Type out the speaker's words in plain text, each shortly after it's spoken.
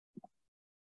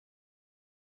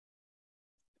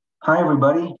Hi,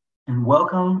 everybody, and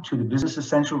welcome to the Business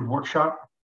Essentials Workshop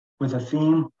with a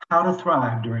theme, How to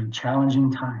Thrive During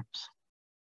Challenging Times.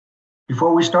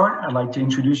 Before we start, I'd like to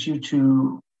introduce you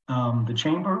to the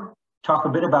Chamber, talk a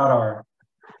bit about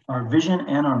our vision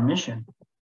and our mission.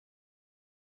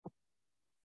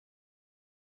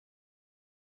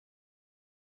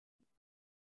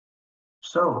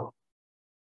 So,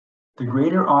 the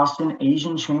Greater Austin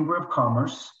Asian Chamber of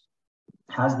Commerce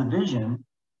has the vision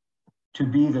to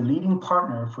be the leading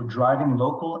partner for driving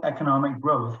local economic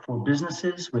growth for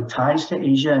businesses with ties to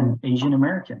Asia and Asian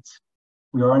Americans.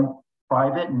 We are a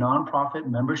private, nonprofit,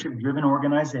 membership-driven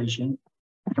organization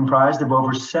comprised of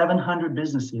over 700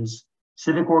 businesses,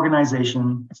 civic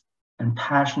organizations, and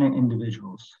passionate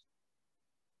individuals.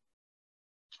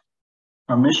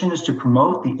 Our mission is to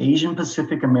promote the Asian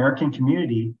Pacific American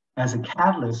community as a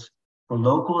catalyst for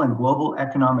local and global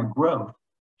economic growth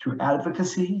through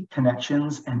advocacy,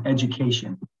 connections, and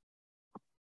education.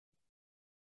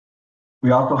 We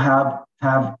also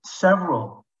have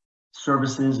several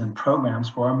services and programs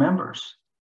for our members.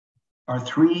 Our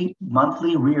 3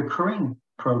 monthly reoccurring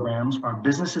programs are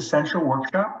Business Essential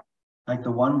Workshop, like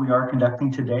the one we are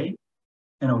conducting today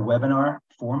in a webinar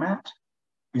format.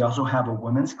 We also have a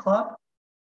women's club.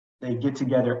 They get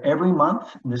together every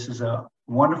month. And this is a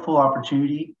wonderful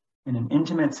opportunity in an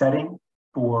intimate setting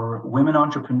for women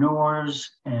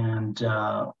entrepreneurs and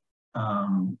folks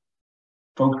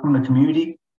from the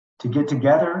community to get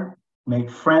together,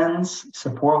 make friends,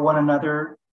 support one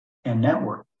another, and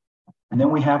network. And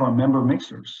then we have our member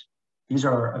mixers. These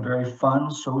are a very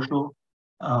fun, social,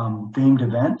 themed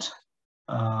event.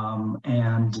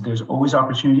 And there's always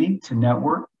opportunity to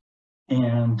network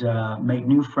and make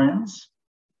new friends,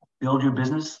 build your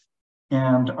business.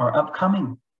 And our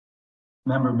upcoming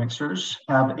member mixers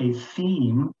have a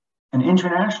theme, an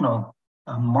international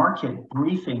market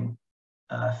briefing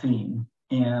theme,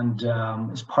 and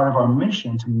is part of our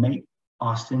mission to make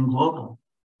Austin global.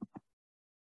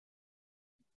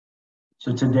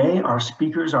 So today our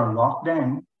speakers are Loc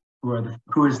Dang,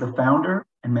 who is the founder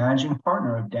and managing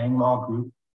partner of Dang Law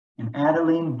Group, and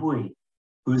Adeline,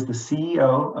 who is the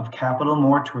CEO of Capital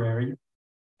Mortuary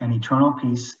and Eternal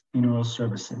Peace Funeral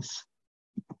Services.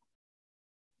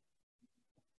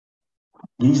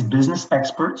 These business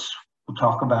experts will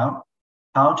talk about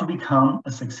how to become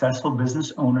a successful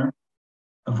business owner,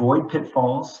 avoid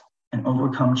pitfalls, and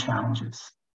overcome challenges.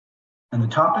 And the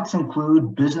topics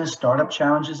include business startup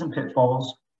challenges and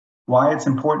pitfalls, why it's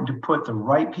important to put the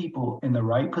right people in the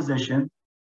right position,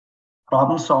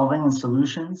 problem solving and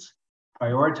solutions,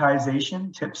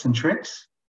 prioritization, tips and tricks,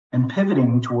 and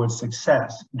pivoting towards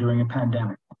success during a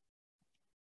pandemic.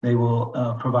 They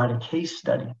will provide a case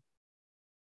study.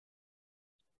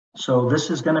 So this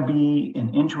is going to be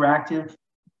an interactive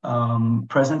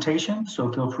presentation, so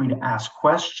feel free to ask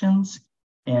questions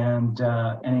and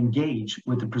engage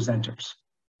with the presenters.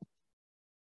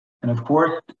 And of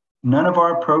course, none of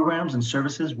our programs and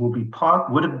services would be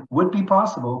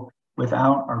possible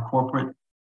without our corporate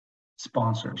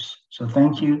sponsors. So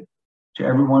thank you to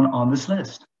everyone on this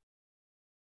list.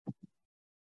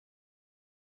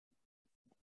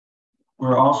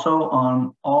 We're also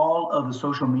on all of the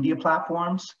social media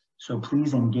platforms, so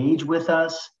please engage with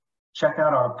us, check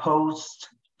out our posts,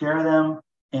 share them,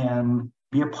 and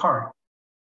be a part.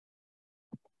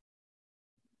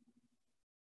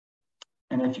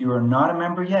 And if you are not a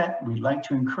member yet, we'd like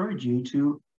to encourage you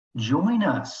to join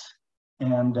us.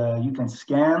 And you can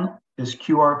scan this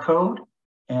QR code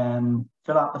and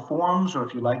fill out the forms, or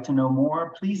if you'd like to know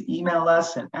more, please email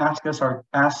us and ask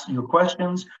your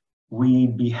questions.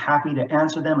 We'd be happy to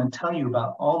answer them and tell you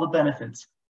about all the benefits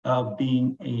of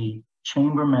being a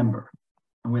chamber member.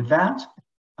 And with that,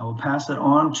 I will pass it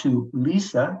on to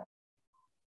Lisa.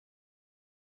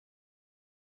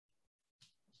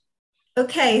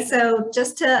 Okay, so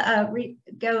just to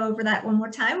go over that one more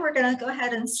time, we're going to go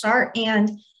ahead and start.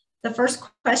 And the first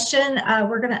question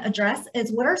we're going to address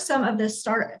is, what are some of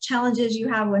the challenges you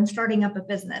have when starting up a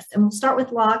business? And we'll start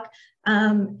with Loc.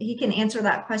 He can answer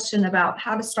that question about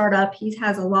how to start up. He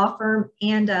has a law firm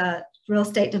and a real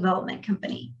estate development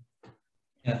company.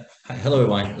 Yeah. Hi, hello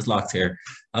everyone, it's Loc here.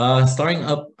 Starting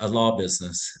up a law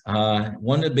business.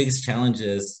 One of the biggest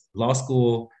challenges, law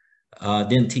school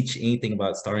didn't teach anything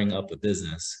about starting up a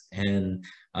business. And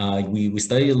we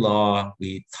studied law,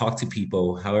 we talked to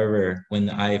people. However, when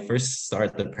I first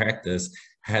started the practice,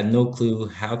 I had no clue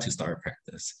how to start a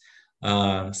practice.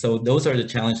 So those are the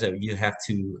challenges that you have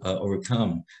to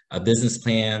overcome. A business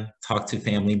plan, talk to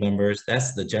family members,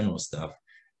 that's the general stuff.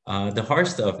 The hard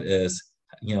stuff is,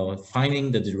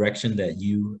 finding the direction that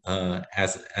you,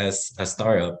 as a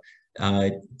startup,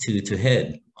 to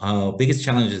head. Biggest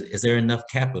challenge is there enough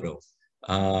capital?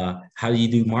 How do you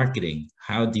do marketing?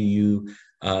 How do you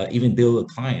even build a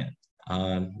client?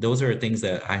 Those are things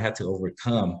that I had to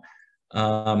overcome.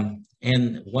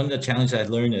 And one of the challenges I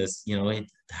learned is,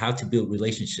 how to build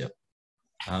relationship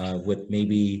with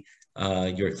maybe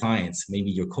your clients,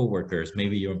 maybe your coworkers,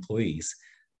 maybe your employees.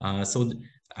 So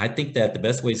I think that the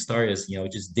best way to start is,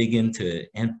 just dig into it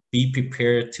and be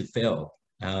prepared to fail.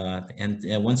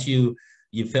 And once you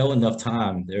fail enough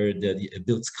time, it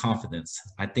builds confidence.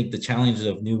 I think the challenge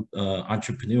of new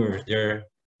entrepreneurs, they're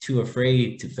too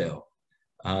afraid to fail.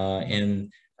 And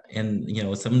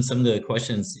some of the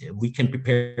questions, we can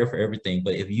prepare for everything,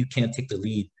 but if you can't take the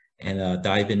lead and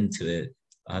dive into it,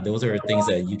 those are things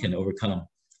that you can overcome.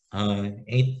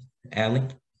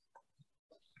 Adeline?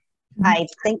 I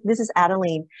think this is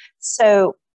Adeline.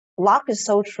 So Locke is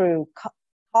so true.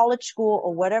 College, school,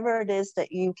 or whatever it is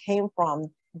that you came from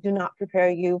do not prepare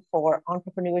you for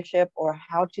entrepreneurship or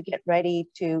how to get ready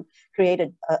to create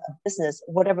a business,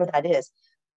 whatever that is.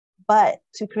 But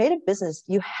to create a business,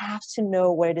 you have to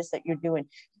know what it is that you're doing.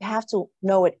 You have to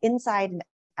know it inside and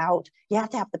out. You have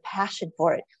to have the passion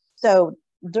for it. So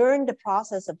during the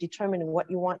process of determining what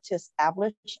you want to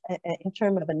establish in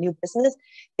terms of a new business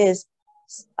is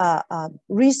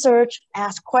research,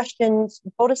 ask questions,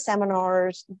 go to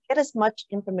seminars, get as much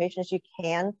information as you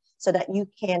can so that you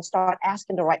can start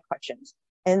asking the right questions.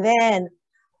 And then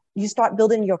you start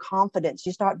building your confidence.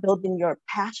 You start building your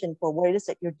passion for what it is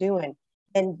that you're doing.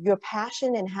 And your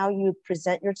passion and how you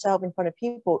present yourself in front of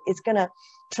people is going to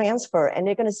transfer, and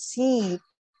they're going to see,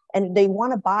 and they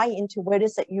want to buy into what it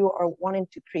is that you are wanting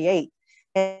to create.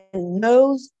 And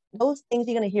those things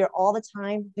you're going to hear all the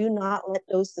time, do not let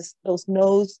those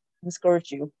no's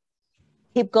discourage you.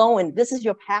 Keep going. This is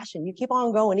your passion. You keep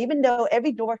on going, even though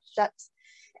every door shuts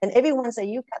and everyone say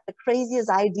you've got the craziest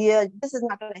idea, this is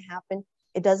not going to happen.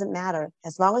 It doesn't matter.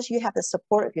 As long as you have the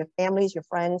support of your families, your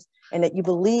friends, and that you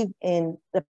believe in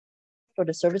the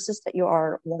services that you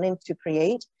are wanting to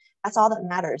create, that's all that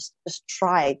matters. Just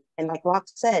try. And like Locke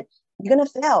said, you're going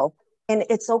to fail. And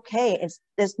it's okay.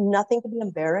 There's nothing to be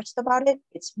embarrassed about it.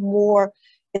 It's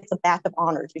a badge of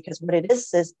honors, because what it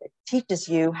is it teaches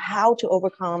you how to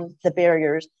overcome the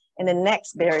barriers and the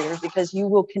next barriers, because you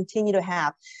will continue to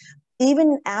have,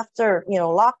 even after,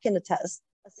 Locke can attest,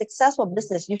 a successful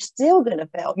business, you're still going to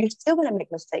fail. You're still going to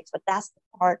make mistakes, but that's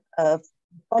the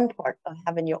fun part of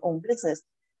having your own business,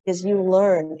 is you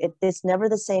learn. It's never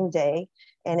the same day,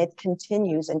 and it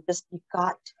continues, and just, you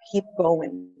got to keep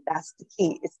going. That's the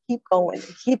key. Is keep going,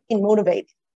 keep being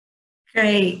motivated.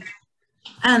 Great.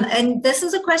 And this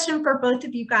is a question for both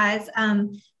of you guys.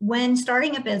 When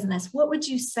starting a business, what would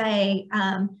you say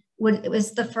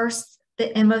was the first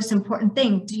and most important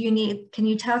thing? Can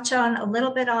you touch on a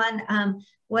little bit on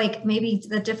like maybe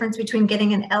the difference between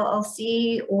getting an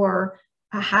LLC or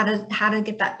how to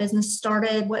get that business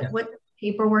started? What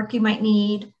paperwork you might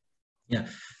need? Yeah.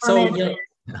 So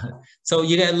so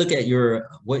you got to look at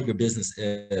what your business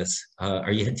is.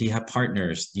 Do you have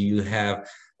partners? Do you have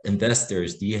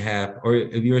investors? Do you have, or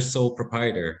if you're a sole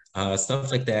proprietor,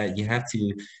 stuff like that, you have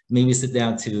to maybe sit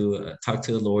down to talk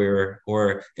to a lawyer,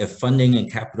 or if funding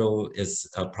and capital is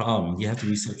a problem, you have to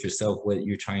research yourself what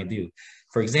you're trying to do.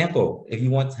 For example, if you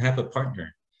want to have a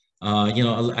partner,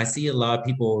 I see a lot of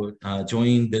people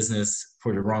join business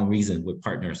for the wrong reason with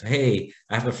partners. Hey,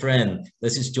 I have a friend,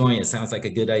 let's just join. It sounds like a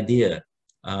good idea.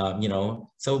 But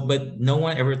no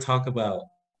one ever talk about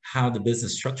how the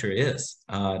business structure is.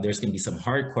 There's going to be some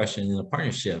hard questions in a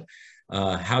partnership.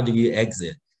 How do you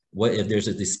exit? What if there's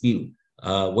a dispute?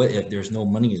 What if there's no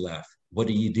money left? What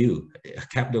do you do?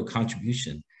 Capital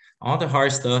contribution. All the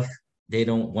hard stuff they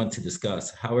don't want to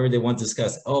discuss. However, they want to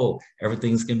discuss,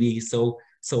 everything's going to be so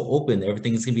open.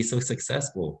 Everything's going to be so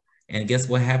successful. And guess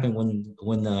what happened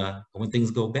when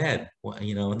things go bad? Well,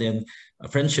 then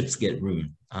friendships get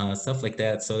ruined, stuff like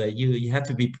that. So that you have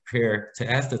to be prepared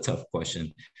to ask the tough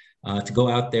question, to go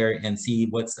out there and see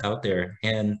what's out there.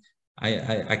 And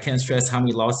I can't stress how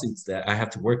many lawsuits that I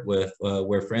have to work with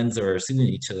where friends are suing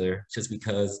each other just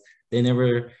because they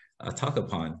never talk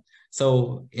upon.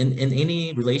 So in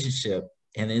any relationship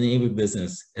and in any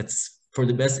business, it's for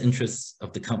the best interests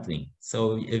of the company.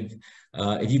 So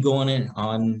if you go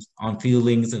on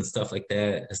feelings and stuff like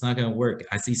that, it's not going to work.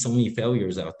 I see so many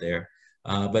failures out there.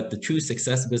 But the true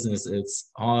success business, it's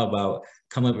all about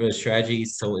coming up with a strategy.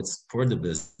 So it's for the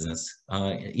business.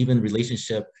 Even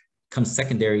relationship comes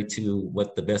secondary to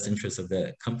what the best interest of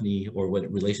the company or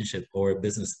what relationship or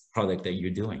business product that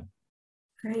you're doing.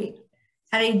 Great.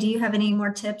 Addie, do you have any more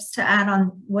tips to add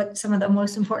on what some of the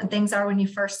most important things are when you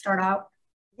first start out?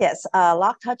 Yes,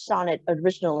 Locke touched on it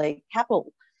originally.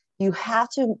 Capital, you have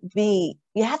to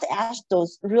ask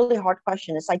those really hard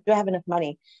questions. It's like, do I have enough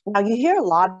money? Now, you hear a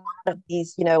lot of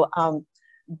these,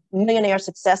 millionaire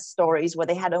success stories where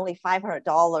they had only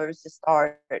 $500 to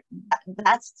start.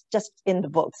 That's just in the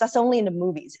books. That's only in the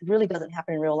movies. It really doesn't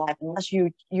happen in real life unless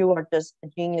you are just a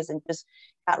genius and just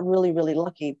got really, really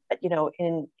lucky. But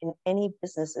in any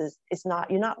businesses, it's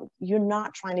not, you're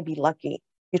not trying to be lucky.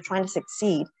 You're trying to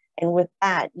succeed. And with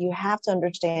that, you have to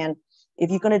understand, if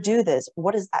you're going to do this,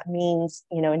 what does that mean,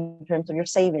 in terms of your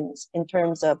savings, in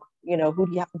terms of, who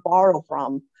do you have to borrow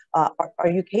from? Are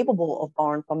you capable of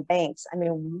borrowing from banks? I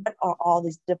mean, what are all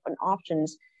these different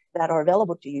options that are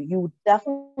available to you? You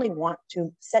definitely want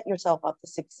to set yourself up to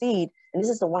succeed. And this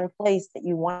is the one place that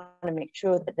you want to make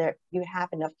sure that you have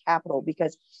enough capital,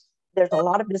 because there's a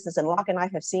lot of business, and Locke and I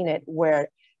have seen it, where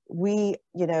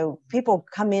people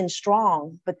come in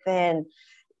strong, but then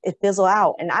it fizzle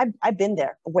out. And I've been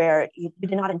there, where you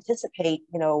did not anticipate,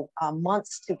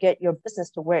 months to get your business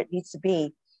to where it needs to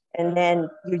be. And then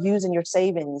you're using your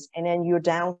savings, and then you're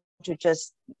down to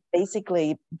just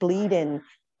basically bleeding.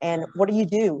 And what do you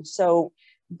do? So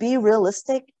be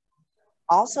realistic.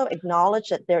 Also acknowledge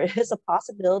that there is a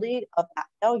possibility of that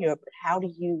failure, but how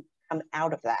do you come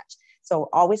out of that? So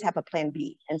always have a plan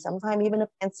B, and sometimes even a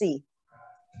plan C.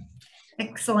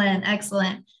 Excellent,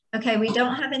 excellent. Okay, we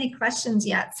don't have any questions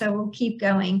yet, so we'll keep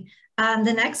going.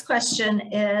 The next question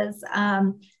is,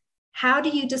 how do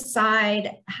you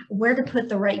decide where to put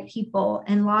the right people?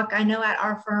 And Locke, I know at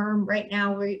our firm right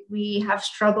now, we have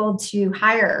struggled to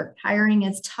hire. Hiring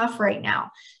is tough right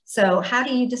now. So how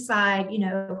do you decide,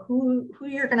 who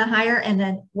you're going to hire, and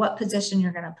then what position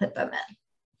you're going to put them in?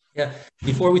 Yeah,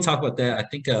 before we talk about that, I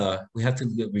think we have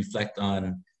to reflect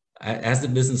on, as the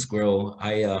business grow,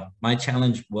 my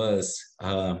challenge was,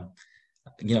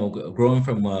 growing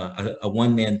from a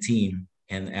one-man team.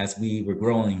 And as we were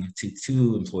growing to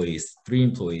 2 employees, 3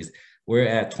 employees, we're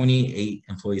at 28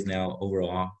 employees now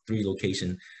overall, 3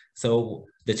 locations. So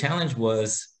the challenge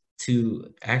was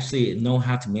to actually know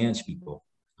how to manage people,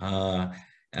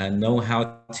 and know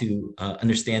how to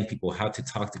understand people, how to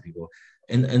talk to people.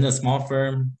 In a small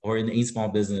firm or in a small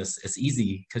business, it's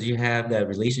easy because you have that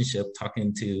relationship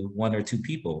talking to 1 or 2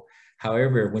 people.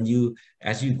 However,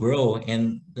 as you grow,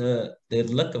 and the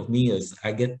luck of me is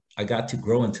I got to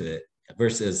grow into it,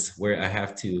 versus where I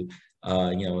have to,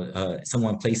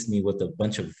 someone placed me with a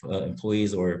bunch of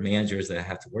employees or managers that I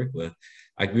have to work with.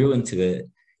 I grew into it.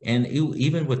 And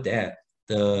even with that,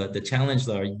 the challenges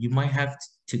are, you might have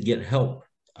to get help.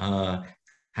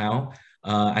 How?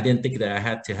 I didn't think that I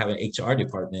had to have an HR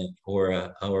department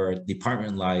or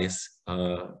departmentalize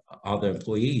all the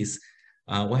employees.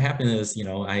 What happened is,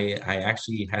 I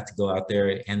actually had to go out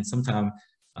there, and sometimes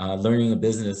learning a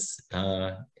business,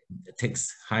 it takes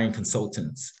hiring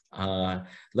consultants.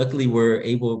 Luckily,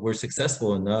 we're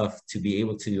successful enough to be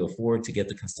able to afford to get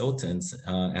the consultants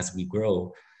as we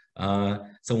grow.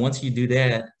 So once you do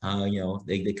that,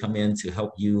 they come in to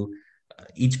help you.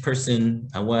 Each person,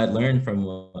 what I learned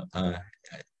from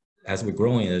as we're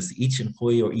growing is, each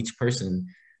employee or each person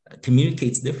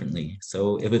communicates differently.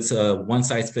 So if it's a one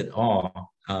size fit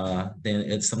all, then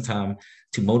it's sometimes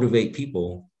to motivate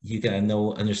people, you gotta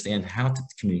understand how to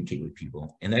communicate with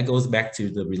people. And that goes back to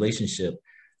the relationship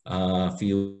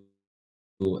field,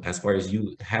 as far as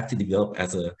you have to develop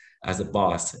as a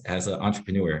boss, as an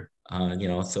entrepreneur.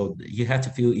 So you have to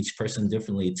feel each person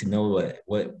differently to know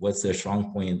what's their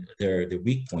strong point, their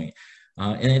weak point.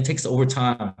 And it takes over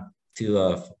time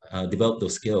to develop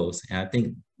those skills. And I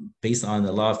think based on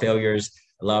a lot of failures,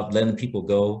 a lot of letting people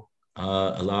go,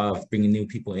 a lot of bringing new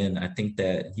people in, I think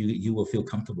that you will feel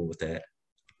comfortable with that.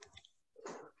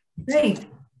 Great.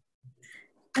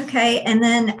 Okay, and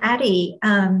then Addie,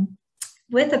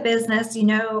 with a business,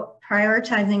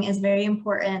 prioritizing is very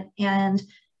important. And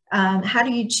how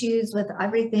do you choose with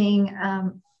everything,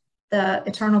 the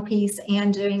eternal piece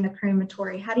and doing the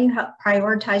crematory? How do you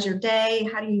prioritize your day?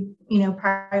 How do you,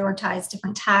 prioritize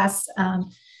different tasks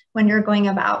when you're going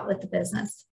about with the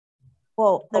business?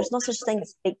 Well, there's no such thing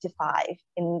as 8 to 5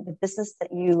 in the business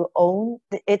that you own.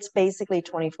 It's basically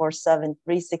 24/7,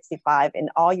 365, and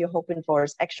all you're hoping for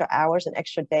is extra hours and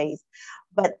extra days.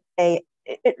 But it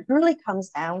really comes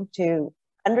down to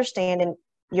understanding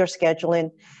your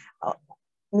scheduling,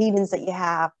 meetings that you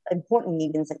have, important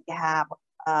meetings that you have,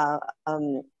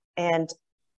 and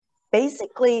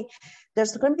basically,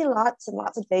 there's going to be lots and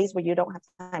lots of days where you don't have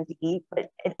time to eat. But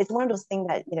it's one of those things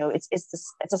that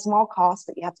it's a small cost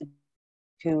that you have to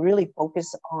really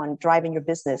focus on driving your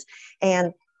business,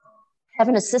 and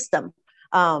having a system.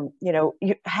 You're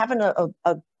having a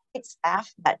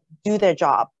staff that do their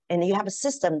job and you have a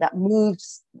system that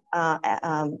moves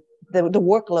the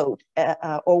workload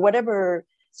or whatever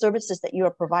services that you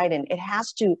are providing, it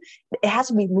has to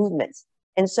be movements.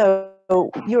 And so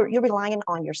you're relying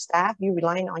on your staff, you're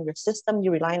relying on your system,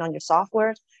 you're relying on your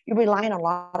software, you're relying on a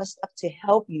lot of stuff to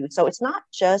help you. So it's not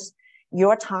just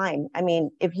your time. I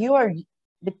mean, if you are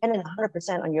dependent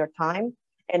 100% on your time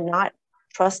and not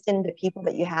trusting the people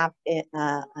that you have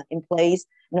in place,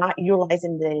 not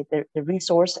utilizing the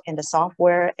resource and the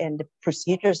software and the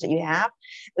procedures that you have,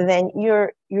 then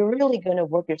you're really going to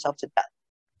work yourself to death.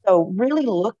 So really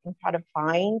look and try to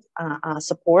find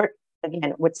support,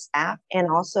 again, with staff and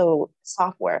also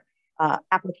software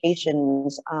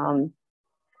applications,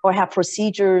 or have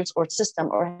procedures or system,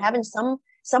 or having some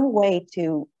way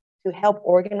to help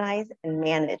organize and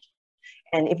manage.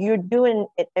 And if you're doing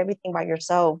everything by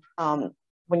yourself,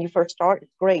 when you first start,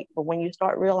 it's great. But when you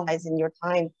start realizing your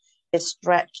time is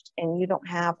stretched and you don't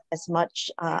have as much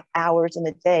hours in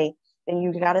the day, then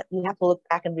you have to look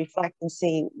back and reflect and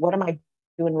see, what am I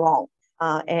doing wrong?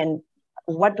 And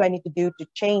what do I need to do to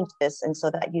change this? And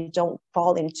so that you don't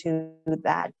fall into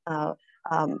that,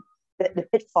 the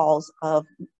pitfalls of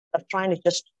trying to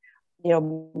just,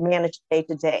 manage day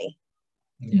to day.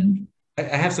 Yeah. I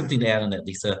have something to add on that,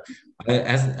 Lisa.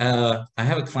 I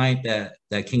have a client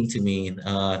that came to me.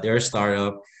 They're a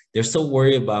startup. They're so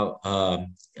worried about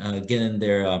getting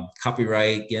their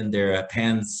copyright, getting their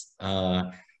patents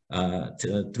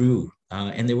through,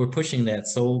 and they were pushing that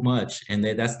so much, and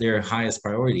that's their highest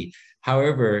priority.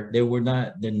 However, they're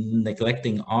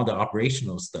neglecting all the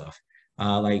operational stuff.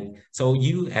 So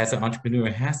you as an entrepreneur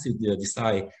has to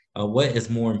decide what is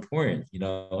more important.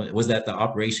 Was that the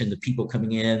operation, the people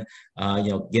coming in,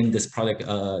 getting this product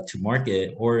to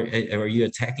market, or are you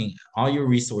attacking all your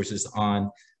resources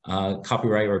on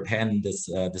copyright or patent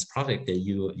this product that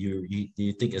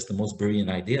you think is the most brilliant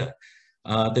idea?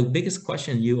 The biggest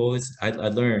question I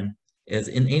learned is,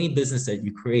 in any business that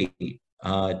you create,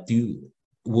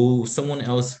 will someone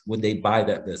else, would they buy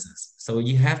that business? So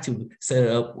you have to set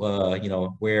it up,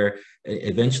 where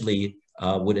eventually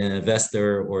would an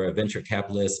investor or a venture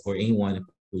capitalist or anyone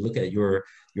who look at your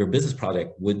business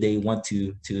product, would they want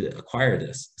to acquire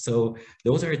this? So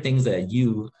those are things that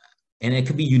and it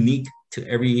could be unique to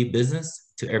every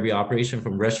business, to every operation,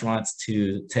 from restaurants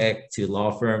to tech to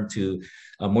law firm to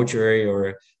a mortuary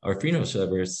or funeral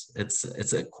service.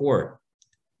 It's a core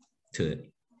to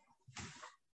it.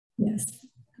 Yes.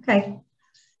 Okay.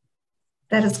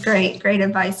 That is great. Great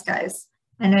advice, guys.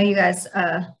 I know you guys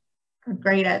are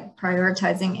great at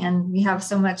prioritizing, and we have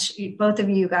so much, both of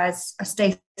you guys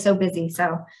stay so busy.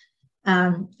 So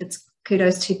it's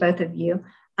kudos to both of you.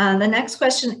 The next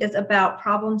question is about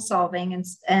problem solving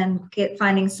and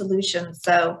finding solutions.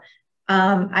 So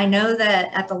I know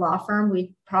that at the law firm,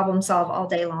 we problem solve all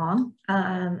day long.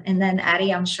 And then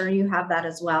Addie, I'm sure you have that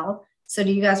as well. So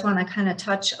do you guys want to kind of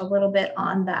touch a little bit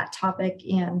on that topic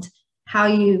and how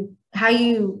you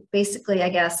basically, I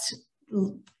guess,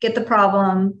 get the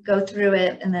problem, go through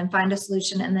it, and then find a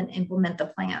solution, and then implement the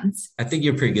plans? I think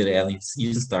you're pretty good, Adeline.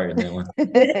 You can start in that one.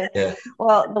 Yeah.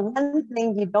 Well, the one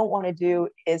thing you don't want to do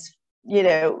is,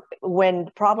 when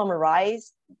the problem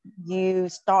arises, you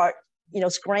start,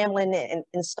 scrambling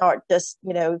and start just,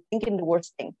 thinking the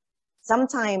worst thing.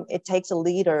 Sometimes it takes a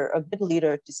good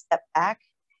leader to step back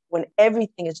when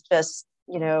everything is just,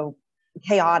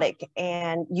 chaotic,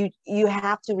 and you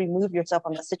have to remove yourself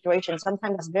from the situation.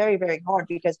 Sometimes it's very, very hard,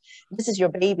 because this is your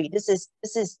baby. This is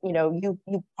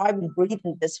you've probably been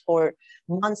breathing this for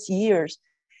months, years,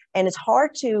 and it's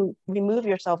hard to remove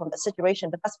yourself from the situation.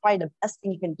 But that's why the best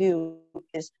thing you can do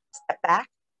is step back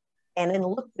and then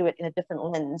look through it in a different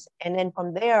lens, and then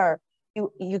from there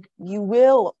you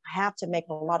will have to make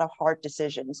a lot of hard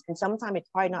decisions, and sometimes it's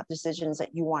probably not decisions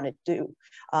that you want to do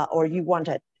or you want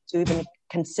to even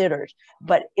consider,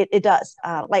 but it does.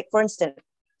 Like, for instance,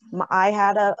 I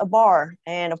had a bar,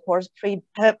 and of course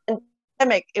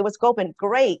pre-pandemic it was open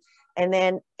great, and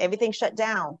then everything shut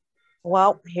down.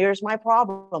 Well, here's my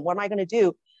problem. What am I going to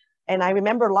do? And I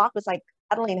remember Locke was like,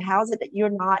 Adeline, how is it that you're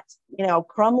not,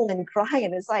 crumbling,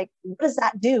 crying? It's like, what does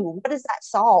that do? What does that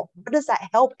solve? What does that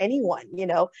help anyone?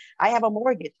 I have a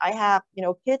mortgage. I have,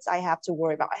 kids I have to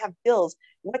worry about. I have bills.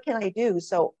 What can I do?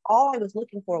 So all I was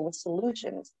looking for was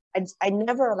solutions. I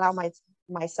never allow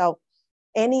myself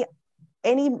any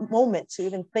moment to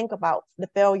even think about the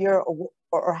failure or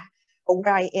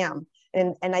where I am.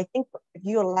 And I think if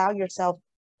you allow yourself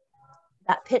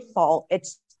that pitfall,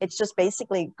 it's just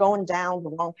basically going down the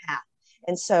wrong path.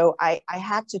 And so I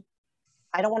had to,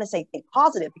 I don't want to say think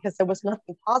positive, because there was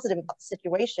nothing positive about the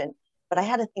situation, but I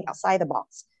had to think outside the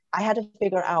box. I had to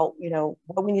figure out,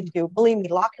 what we need to do. Believe me,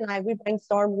 Locke and I, we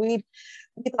brainstormed, we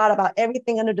thought about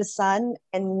everything under the sun,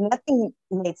 and nothing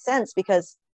made sense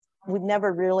because we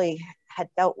never really had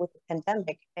dealt with the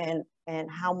pandemic and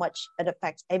how much it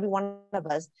affects every one of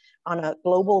us on a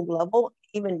global level,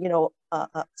 even,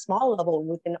 a small level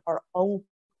within our own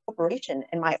corporation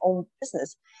and my own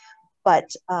business. But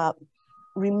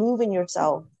removing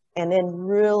yourself and then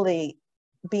really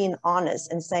being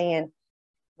honest and saying,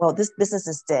 well, this business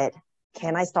is dead.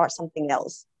 Can I start something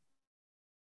else?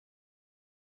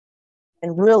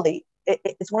 And really,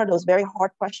 it's one of those very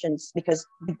hard questions because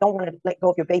you don't want to let go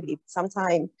of your baby.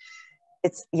 Sometimes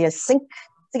it's you sink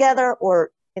together, or,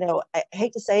 I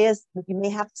hate to say it, you may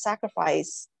have to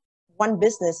sacrifice one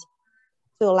business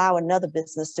to allow another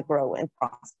business to grow and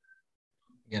prosper.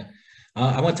 Yeah,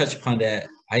 I want to touch upon that.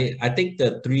 I think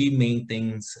the three main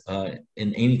things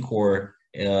in any core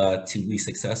to be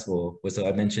successful was,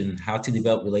 I mentioned how to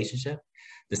develop relationship.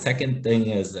 The second thing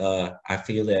is I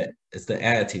feel that it's the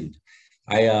attitude.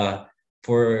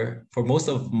 For most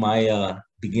of my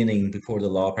beginning before the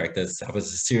law practice, I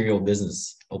was a serial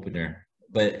business opener,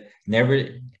 but never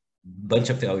bunch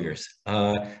of failures.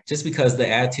 Just because the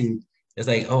attitude is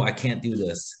like, oh, I can't do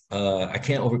this. I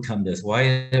can't overcome this. Why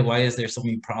is there so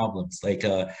many problems? Like,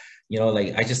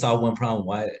 like I just saw one problem.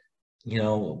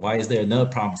 Why is there another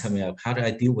problem coming up? How do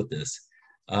I deal with this?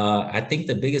 I think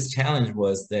the biggest challenge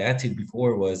was the attitude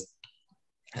before was,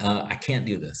 I can't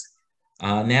do this.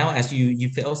 Now, as you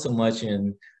fail so much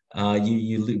and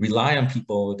you rely on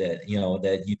people that,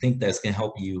 that you think that's going to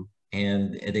help you,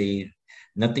 and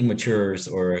nothing matures,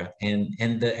 and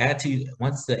the attitude,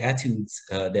 once the attitudes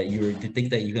that you think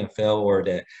that you can fail or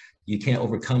that you can't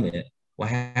overcome it, what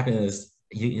happens is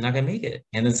you're not gonna make it.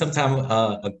 And then sometimes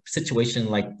a situation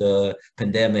like the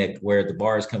pandemic where the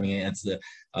bar is coming in, it's the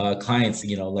clients,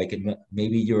 like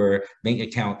maybe your bank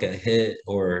account got hit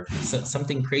or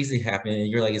something crazy happened, and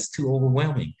you're like, it's too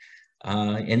overwhelming.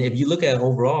 And if you look at it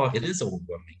overall, it is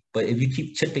overwhelming. But if you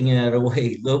keep chipping it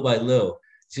away little by little,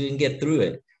 you can get through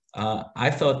it. I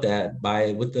felt that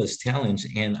with this challenge,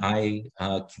 and I,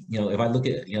 if I look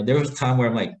at, there was a time where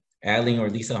I'm like, Adeline or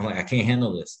Lisa, I'm like, I can't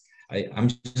handle this. I'm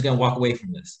just gonna walk away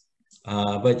from this.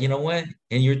 But you know what?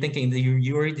 And you're thinking that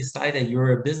you already decided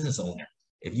you're a business owner.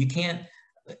 If you can't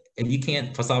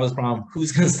solve this problem,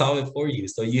 who's gonna solve it for you?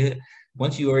 So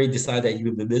once you already decide that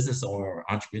you're the business owner or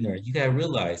entrepreneur, you gotta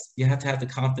realize you have to have the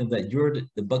confidence that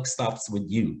the buck stops with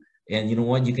you. And you know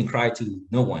what? You can cry to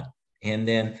no one. And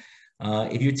then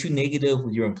if you're too negative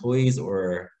with your employees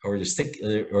or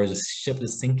the ship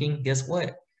is sinking, guess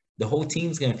what? The whole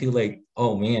team's gonna feel like,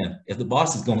 oh man, if the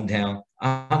boss is going down,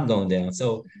 I'm going down.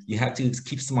 So you have to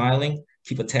keep smiling,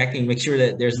 keep attacking, make sure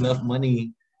that there's enough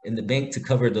money in the bank to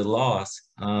cover the loss.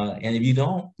 And if you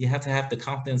don't, you have to have the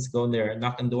confidence to go in there,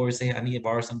 knock on doors, say, I need to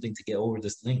borrow something to get over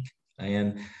this link.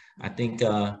 And I think,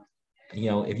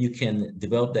 if you can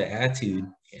develop that attitude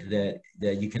that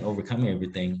you can overcome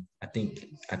everything, I think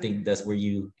that's where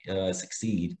you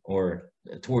succeed or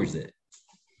towards it.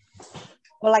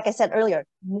 Well, like I said earlier,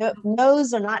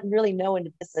 no's are not really no in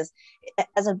the business.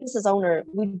 As a business owner,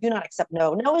 we do not accept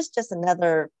no. No is just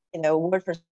another, word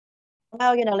for,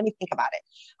 well, let me think about it.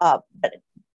 But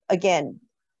again,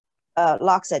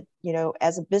 Locke said,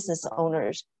 as a business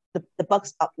owners, the buck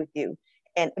stops with you,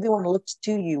 and everyone looks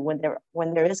to you when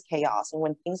there is chaos and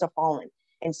when things are falling.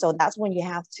 And so that's when you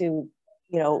have to,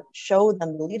 show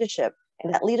them the leadership.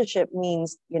 And that leadership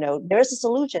means, there is a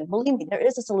solution. Believe me, there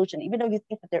is a solution. Even though you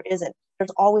think that there isn't,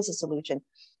 there's always a solution.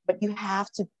 But you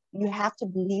have to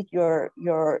believe your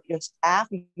staff,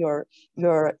 your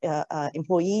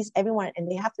employees, everyone, and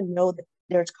they have to know that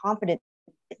there's confidence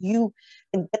that you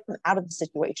can get them out of the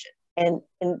situation. And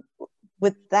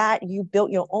with that, you built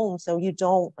your own, so you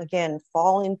don't again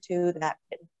fall into that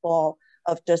pitfall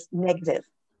of just negative.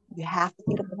 You have to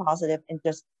think of the positive and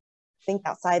just think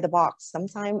outside the box.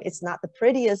 Sometimes it's not the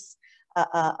prettiest,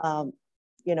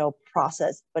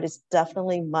 process, but it's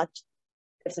definitely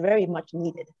it's very much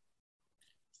needed.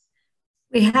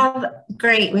 We have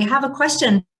a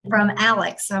question from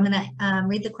Alex. So I'm going to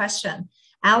read the question.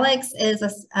 Alex is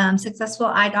a successful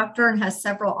eye doctor and has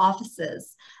several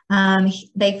offices.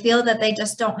 They feel that they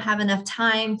just don't have enough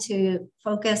time to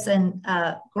focus and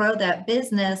grow that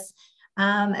business.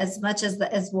 As much as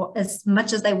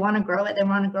they want to grow it, they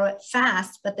want to grow it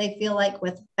fast, but they feel like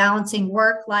with balancing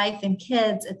work, life, and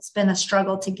kids, it's been a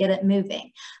struggle to get it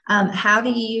moving. How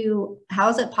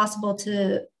is it possible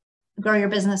to grow your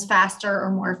business faster or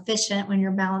more efficient when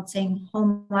you're balancing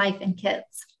home life and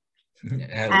kids?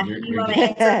 You want to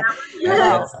answer that?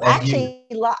 Actually,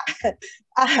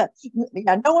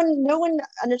 yeah, no one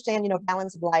understands,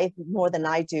 balance of life more than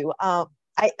I do.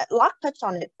 Locke touched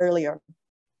on it earlier.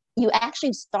 You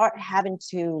actually start having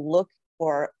to look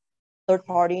for third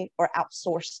party or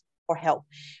outsource for help,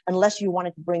 unless you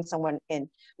wanted to bring someone in.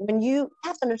 When you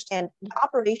have to understand the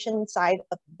operation side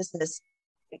of the business,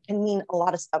 it can mean a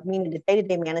lot of stuff, meaning the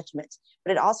day-to-day management,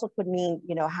 but it also could mean,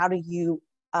 how do you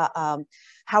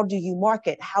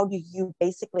market? How do you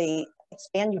basically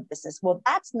expand your business? Well,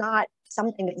 that's not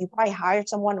something that you probably hire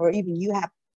someone, or even you have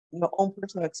your own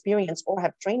personal experience or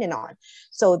have training on.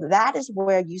 So that is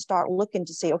where you start looking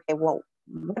to say, okay, well,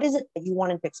 what is it that you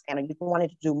wanted to expand? Are you wanting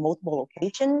to do multiple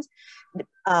locations?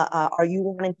 Are you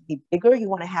wanting to be bigger? You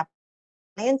want to have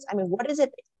clients? I mean, what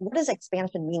does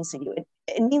expansion mean to you?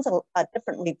 It means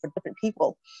differently for different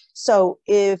people. So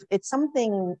if it's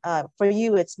something for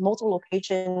you, it's multiple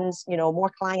locations,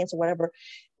 more clients or whatever,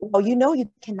 well, you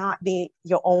cannot be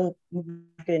your own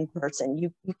marketing person.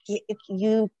 You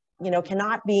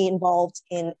cannot be involved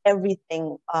in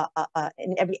everything,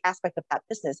 in every aspect of that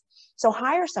business. So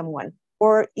hire someone,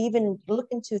 or even look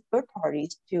into third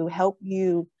parties to help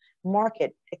you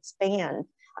market, expand.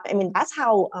 I mean, that's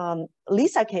how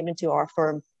Lisa came into our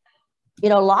firm.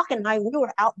 Locke and I, we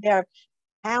were out there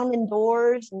pounding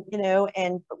doors,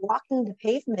 and walking the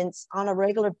pavements on a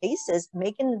regular basis,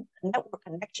 making network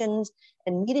connections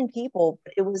and meeting people.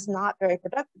 But it was not very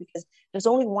productive because there's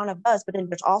only one of us, but then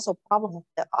there's also a problem with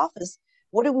the office.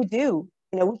 What do?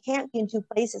 We can't be in two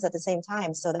places at the same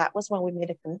time. So that was when we made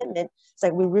a commitment. It's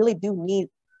like, we really do need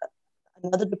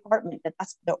another department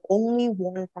that's the only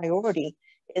one priority,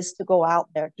 is to go out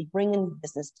there, to bring in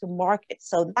business, to market.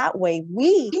 So that way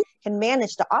we can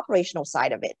manage the operational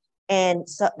side of it. And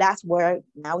so that's where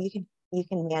now you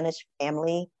can manage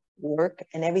family, work,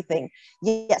 and everything.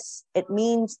 Yes, it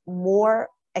means more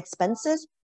expenses,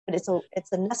 but it's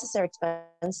a necessary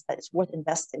expense that is worth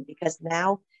investing, because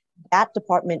now that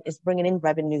department is bringing in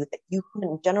revenue that you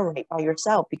couldn't generate by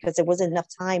yourself because there wasn't enough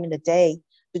time in the day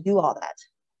to do all that.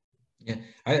 Yeah,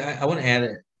 I want to add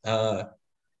it.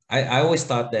 I always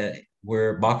thought that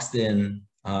we're boxed in,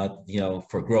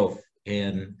 for growth,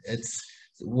 and it's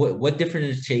what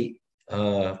differentiate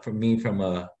for me from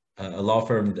a law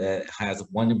firm that has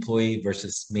one employee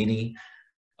versus many,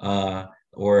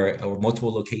 or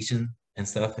multiple location and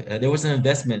stuff. There was an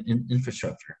investment in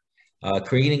infrastructure,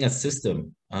 creating a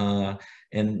system, and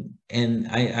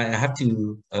I have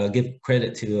to give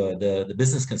credit to the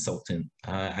business consultant.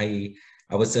 I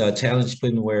was challenged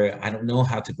putting where I don't know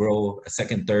how to grow a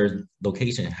second, third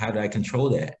location. How do I control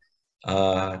that?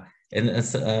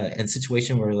 In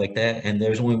situation where like that, and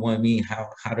there's only one me,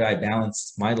 how do I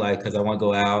balance my life? Because I want to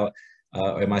go out,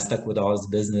 or am I stuck with all this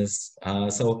business?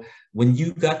 So when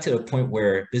you got to a point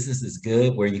where business is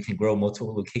good, where you can grow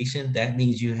multiple locations, that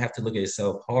means you have to look at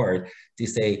yourself hard to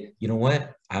say, you know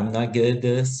what, I'm not good at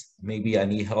this. Maybe I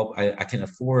need help. I can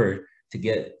afford to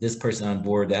get this person on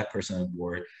board, that person on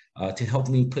board, to help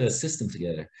me put a system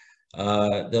together.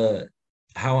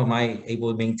 How am I able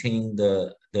to maintain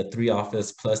the 3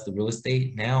 office plus the real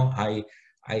estate? Now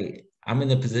I'm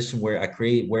in a position where I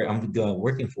create, where I'm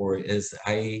working for is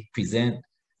I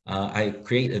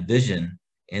create a vision,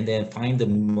 and then find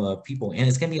the people, and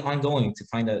it's gonna be ongoing to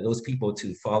find out those people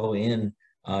to follow in,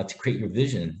 to create your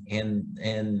vision,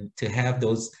 and to have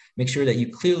those, make sure that you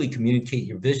clearly communicate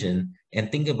your vision, and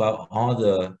think about all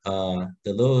the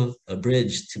little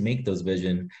bridge to make those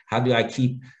vision. How do I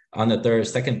keep on the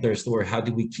second, third store? How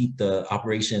do we keep the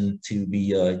operation to be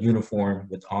uniform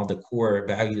with all the core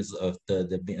values of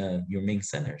your main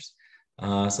centers?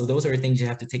 So those are things you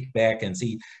have to take back and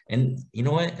see. And you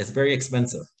know what? It's very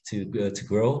expensive to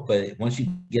grow, but once you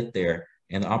get there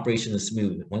and the operation is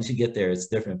smooth, once you get there, it's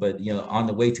different. But on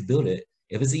the way to build it,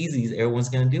 if it's easy, everyone's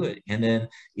going to do it. And then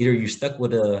either you're stuck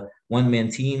with a one-man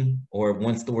team or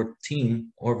one-store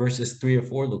team, or versus 3 or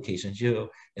 4 locations.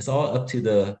 It's all up to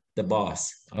the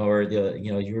boss, or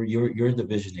you're the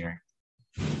visionary.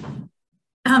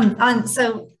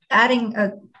 So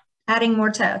adding more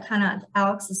to kind of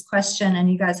Alex's question, and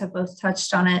you guys have both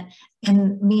touched on it,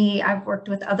 and I've worked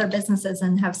with other businesses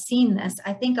and have seen this.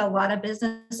 I think a lot of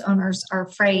business owners are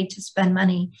afraid to spend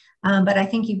money, but I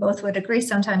think you both would agree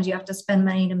sometimes you have to spend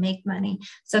money to make money.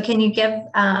 So can you give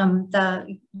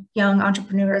the young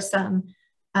entrepreneurs some,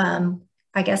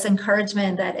 I guess,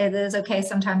 encouragement that it is okay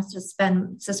sometimes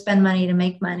to spend money to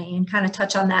make money, and kind of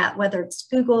touch on that, whether it's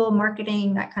Google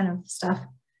marketing, that kind of stuff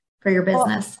for your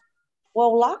business?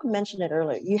 Well, Locke mentioned it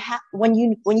earlier. You have, when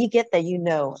you get there,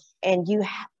 and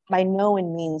by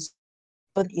knowing means,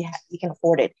 but you can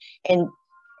afford it. And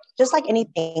just like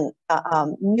anything,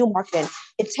 new marketing,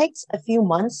 it takes a few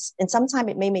months, and sometimes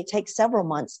it may take several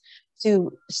months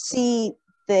to see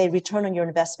the return on your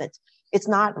investment. It's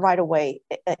not right away.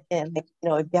 And if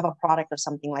you have a product or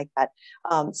something like that,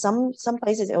 some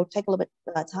places it will take a little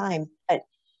bit of time. But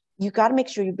you got to make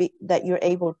sure that you're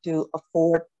able to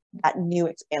afford that new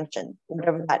expansion,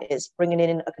 whatever that is, bringing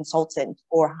in a consultant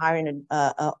or hiring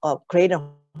creating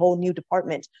a whole new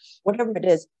department, whatever it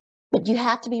is. But you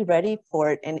have to be ready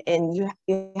for it, and you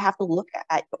have to look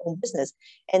at your own business.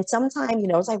 And sometimes,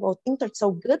 it's like, well, things are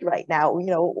so good right now.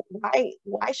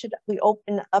 Why should we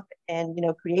open up and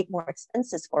create more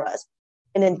expenses for us?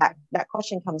 And then that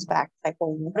question comes back, like,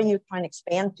 well, what are you trying to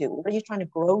expand to? What are you trying to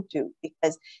grow to?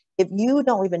 Because if you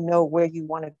don't even know where you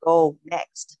want to go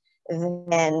next,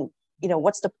 then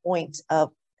what's the point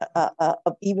of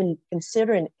even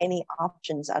considering any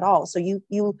options at all? So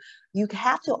you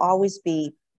have to always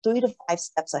be 3 to 5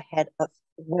 steps ahead of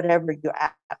whatever you're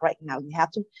at right now. You have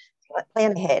to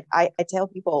plan ahead. I tell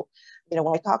people, when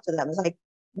I talk to them, it's like,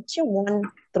 what's your 1,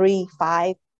 3,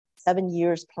 5, 7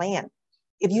 years plan?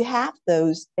 If you have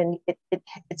those, then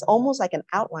it's almost like an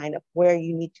outline of where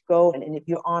you need to go, and if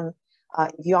you're on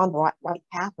the right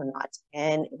path or not.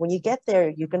 And when you get there,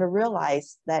 you're going to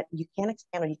realize that you can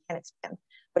expand or you can't expand,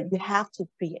 but you have to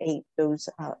create those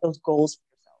goals.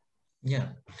 Yeah,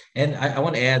 and I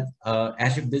want to add,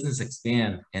 as your business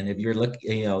expand, and if you're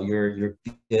looking, your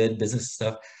good business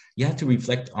stuff, you have to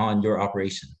reflect on your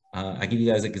operation. I give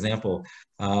you guys an example.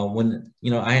 When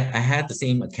I had the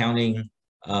same accounting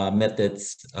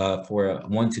methods for a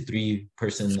 1 to 3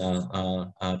 person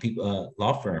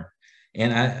law firm,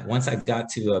 and once I got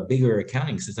to a bigger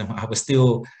accounting system, I was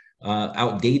still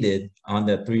outdated on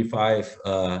the 3 to 5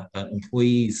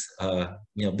 employees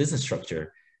business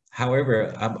structure.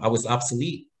 However, I was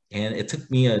obsolete, and it took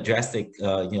me a drastic,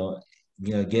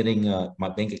 getting my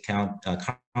bank account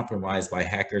compromised by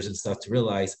hackers and stuff to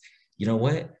realize,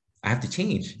 what, I have to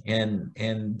change. And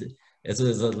as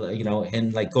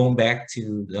and like going back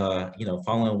to,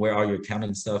 following where all your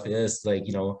accounting stuff is, like,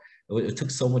 it took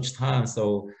so much time.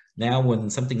 So now when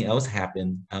something else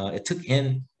happened,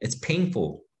 it's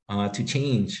painful to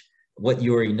change what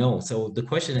you already know. So the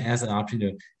question as an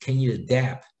entrepreneur, can you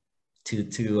adapt to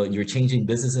your changing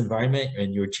business environment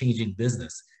and your changing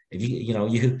business? If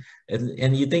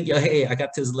you think, hey, I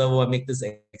got to this level, I make this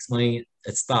X money,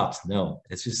 it stops. No,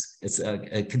 it's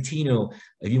a continual.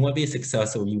 If you want to be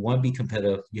successful, you want to be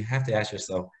competitive, you have to ask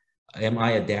yourself, am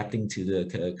I adapting to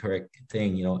the correct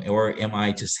thing, or am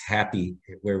I just happy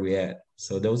where we're at?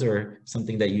 So those are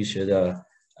something that you should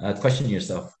question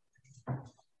yourself.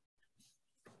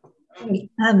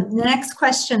 The next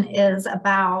question is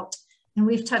about, and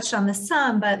we've touched on this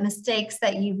some, but mistakes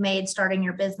that you've made starting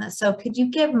your business. So could you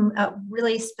give a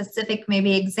really specific,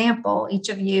 maybe example, each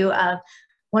of you, of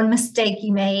one mistake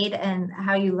you made and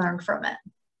how you learned from it?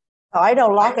 Oh, I know,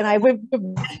 Locke and I, we're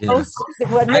both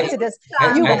admit to this.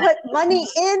 You put money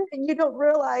in and you don't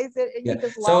realize it, and you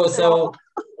just lost it all.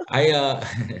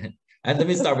 Let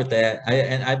me start with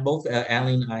that. Both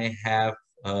Adeline and I have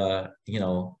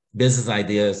business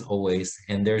ideas always,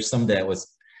 and there's some that was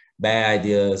bad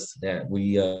ideas that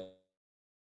we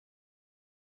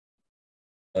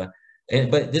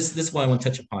but this is what I want to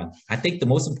touch upon. I think the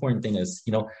most important thing is,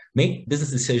 make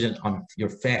business decisions on your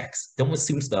facts. Don't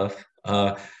assume stuff.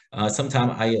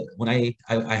 Sometimes when I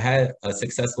had a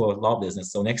successful law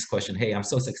business. So next question, hey, I'm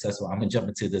so successful, I'm gonna jump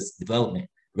into this development,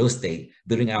 real estate,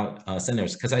 building out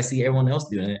centers, because I see everyone else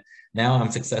doing it. Now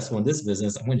I'm successful in this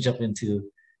business, I'm gonna jump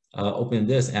into opening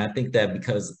this. And I think that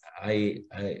because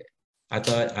I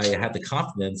thought I had the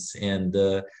confidence and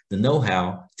the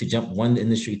know-how to jump one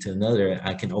industry to another,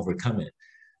 I can overcome it.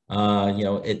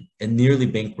 It nearly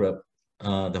bankrupt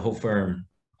the whole firm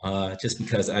just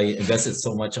because I invested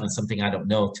so much on something I don't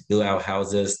know, to build out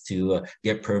houses, to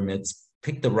get permits,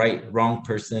 pick the wrong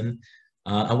person.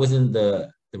 I wasn't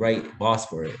the right boss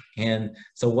for it. And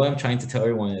so what I'm trying to tell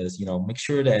everyone is, make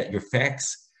sure that your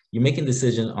facts, you're making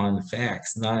decisions on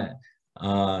facts, not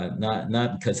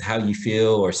because how you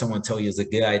feel or someone told you it's a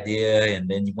good idea and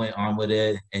then you went on with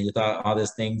it and you thought all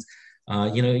these things.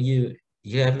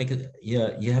 You have to make it.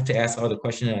 You have to ask all the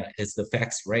question: is the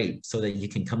facts right, so that you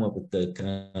can come up with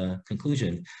the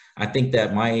conclusion. I think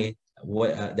that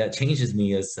that changes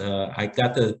me is I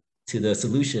got to the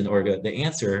solution or the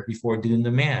answer before doing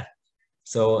the math.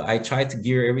 So I tried to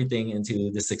gear everything into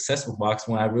the successful box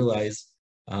when I realized.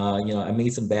 I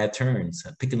made some bad turns,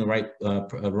 picking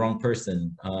the wrong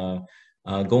person,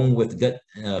 going with gut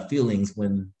feelings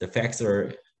when the facts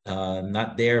are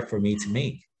not there for me to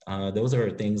make. Those are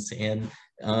things. And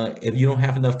if you don't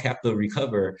have enough capital to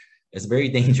recover, it's very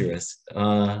dangerous,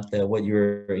 that what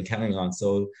you're encountering on.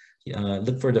 So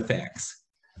look for the facts.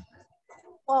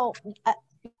 Well,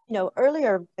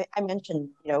 earlier I mentioned,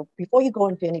 before you go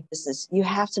into any business, you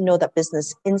have to know that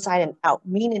business inside and out,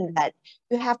 meaning that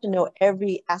you have to know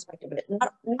every aspect of it,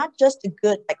 not just the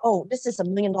good, like, oh, this is $1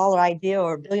 million idea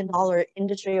or $1 billion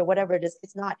industry or whatever it is.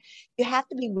 It's not. You have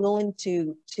to be willing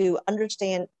to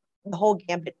understand the whole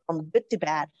gambit from good to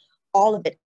bad, all of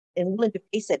it, and willing to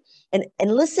face it,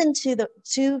 and listen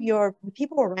to your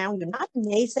people around you, not the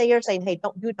naysayers saying, hey,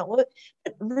 don't do it, but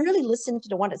really listen to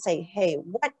the one that say, hey,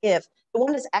 what if, the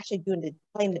one that's actually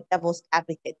playing the devil's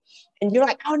advocate, and you're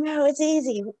like, oh no, it's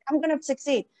easy, I'm gonna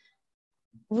succeed.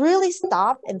 Really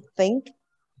stop and think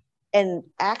and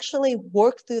actually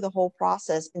work through the whole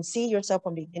process and see yourself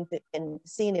from beginning to and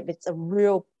seeing if it's a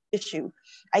real issue.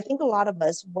 I think a lot of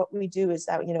us, what we do is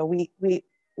that,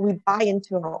 we buy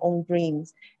into our own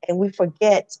dreams, and we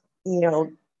forget,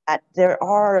 that there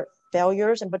are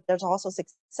failures, but there's also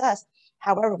success.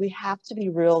 However, we have to be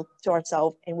real to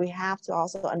ourselves, and we have to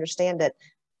also understand that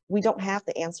we don't have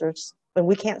the answers and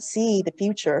we can't see the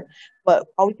future, but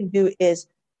all we can do is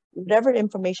whatever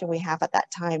information we have at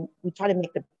that time, we try to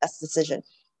make the best decision.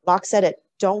 Locke said it,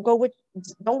 don't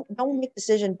make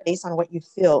decisions based on what you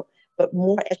feel, but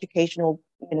more educational,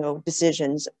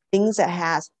 decisions, things that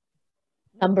has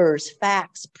numbers,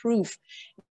 facts, proof.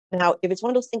 Now, if it's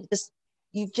one of those things,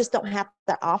 you just don't have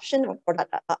that option or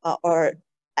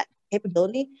that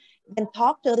capability, then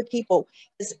talk to other people.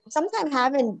 Sometimes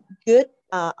having good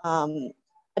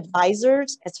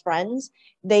advisors as friends,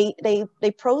 they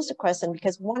pose the question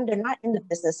because, one, they're not in the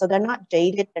business, so they're not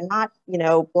jaded, they're not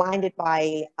blinded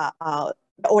by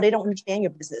or they don't understand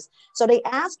your business. So they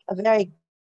ask a very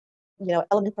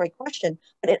elementary question,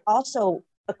 but it also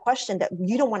a question that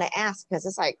you don't want to ask because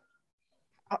it's like,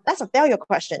 oh, that's a failure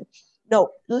question. No,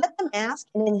 let them ask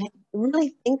and then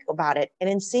really think about it, and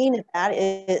then seeing if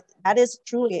that is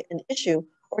truly an issue,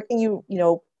 or can you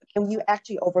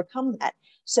actually overcome that?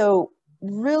 So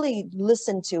really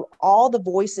listen to all the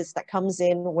voices that comes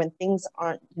in when things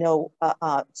aren't,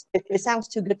 if it sounds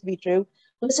too good to be true,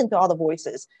 listen to all the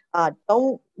voices.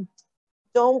 Don't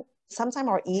sometimes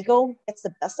our ego gets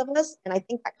the best of us, and I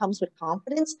think that comes with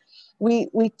confidence. We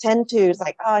tend to, it's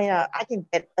like, oh yeah, I can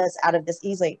get us out of this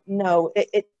easily. No,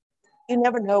 you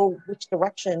never know which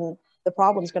direction the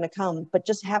problem is going to come, but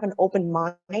just have an open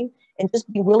mind and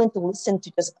just be willing to listen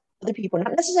to just other people,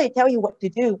 not necessarily tell you what to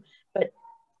do, but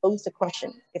pose the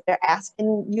question. If they're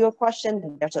asking you a question,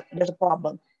 then there's a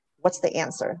problem. What's the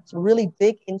answer? So really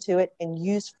dig into it and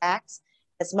use facts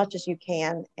as much as you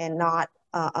can, and not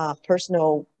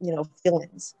personal,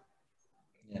 feelings.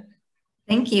 Yeah.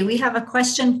 Thank you. We have a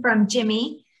question from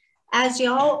Jimmy. As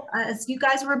you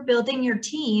guys were building your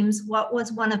teams, what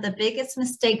was one of the biggest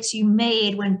mistakes you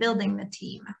made when building the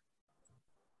team?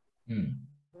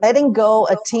 Letting go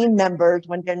of team members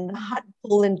when they're not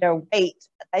pulling their weight.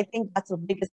 I think that's the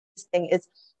biggest thing. Is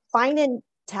finding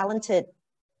talented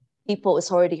people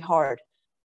is already hard.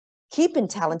 Keeping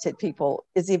talented people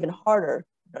is even harder,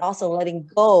 but also letting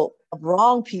go of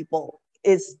wrong people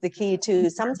is the key too.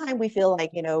 Sometimes we feel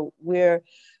like,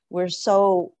 we're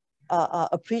so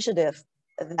appreciative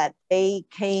that they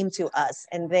came to us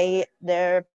and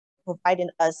they're providing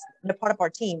us, they're part of our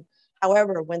team.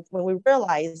 However, when we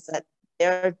realize that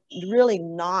they're really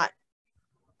not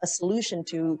a solution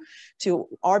to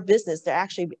our business, they're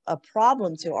actually a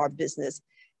problem to our business,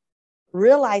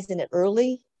 realizing it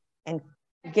early and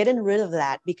getting rid of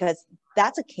that, because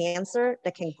that's a cancer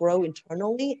that can grow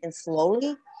internally and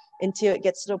slowly until it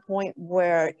gets to the point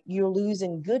where you're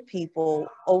losing good people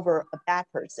over a bad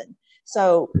person.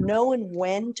 So knowing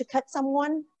when to cut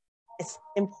someone is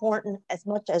important as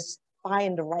much as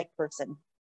finding the right person.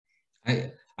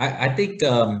 I think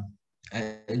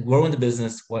growing the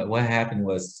business, what happened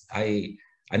was I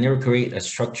never create a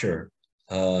structure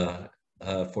for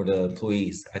the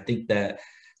employees. I think that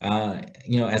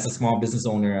as a small business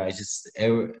owner,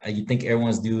 you think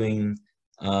everyone's doing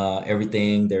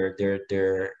everything.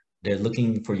 They're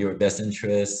looking for your best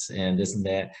interests and this and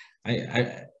that.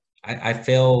 I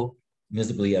fail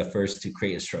miserably at first to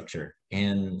create a structure,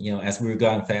 and as we've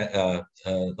gotten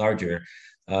larger,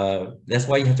 that's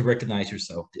why you have to recognize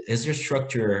yourself. Is your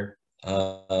structure?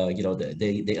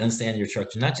 They understand your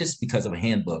structure, not just because of a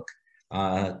handbook.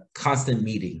 Constant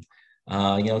meeting.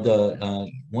 One of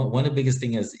the biggest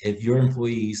thing is if your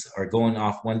employees are going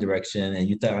off one direction and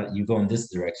you thought you go in this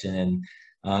direction, and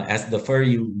as the further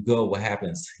you go, what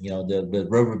happens? The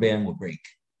rubber band will break,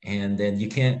 and then you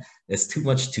can't. It's too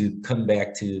much to come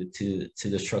back to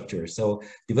the structure. So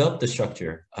develop the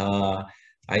structure.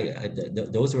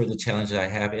 those were the challenges I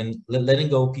have. And letting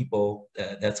go people,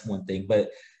 that's one thing.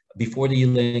 But before you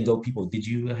letting go people, did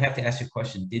you have to ask your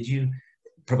question? Did you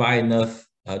provide enough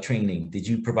training? Did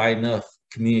you provide enough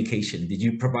communication? Did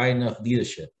you provide enough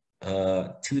leadership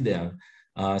to them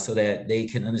so that they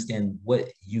can understand what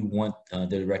you want the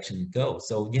direction to go?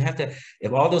 So you have to,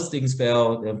 if all those things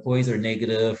fail, the employees are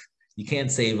negative, you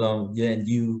can't save them, then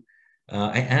you,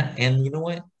 and you know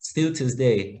what? Still to this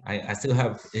day, I still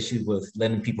have issues with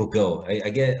letting people go. I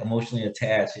get emotionally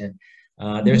attached, and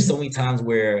there's so many times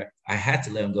where I had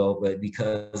to let them go, but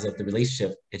because of the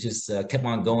relationship, it just kept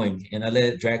on going, and I let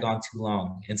it drag on too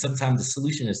long. And sometimes the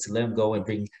solution is to let them go and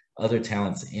bring other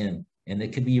talents in, and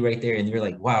it could be right there, and you're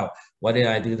like, wow, why did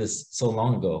I do this so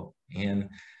long ago? And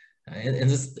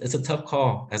it's a tough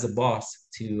call as a boss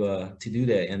to do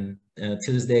that, and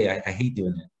to this day, I hate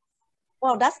doing it.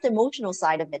 Well, that's the emotional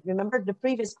side of it. Remember, the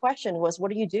previous question was,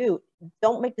 what do?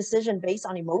 Don't make decisions based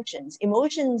on emotions.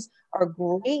 Emotions are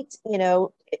great, you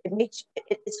know, it makes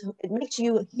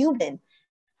you human.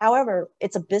 However,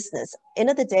 it's a business.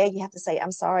 End of the day, you have to say,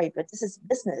 I'm sorry, but this is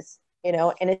business, you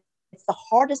know, and it's the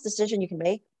hardest decision you can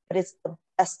make, but it's the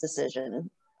best decision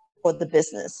for the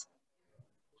business.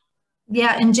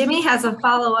 Yeah, and Jimmy has a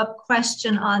follow-up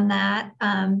question on that.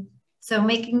 So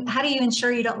how do you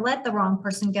ensure you don't let the wrong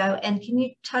person go? And can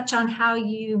you touch on how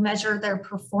you measure their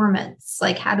performance?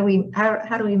 Like how do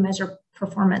we measure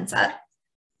performance at?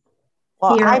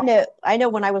 Well, here? I know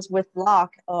when I was with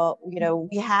Locke, you know,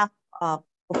 we have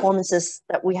performances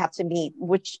that we have to meet,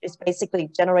 which is basically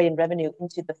generating revenue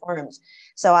into the firms.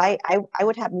 So I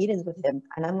would have meetings with him,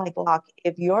 and I'm like, Locke,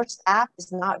 if your staff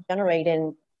is not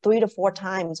generating 3 to 4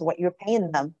 times what you're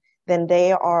paying them, then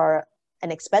they are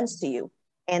an expense to you.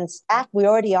 And staff, we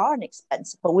already are an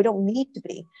expense, but we don't need to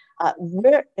be.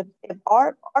 If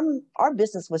our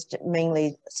business was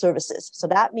mainly services, so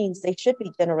that means they should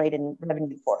be generating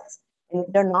revenue for us, and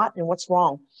they're not. And what's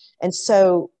wrong? And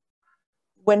so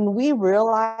when we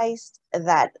realized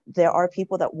that there are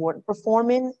people that weren't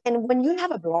performing, and when you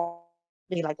have a broad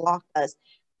like Locke does,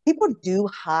 people do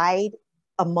hide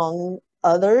among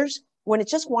others. When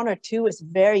it's just 1 or 2, it's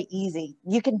very easy.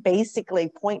 You can basically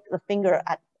point the finger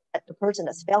at the person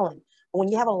that's failing. But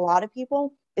when you have a lot of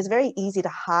people, it's very easy to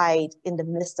hide in the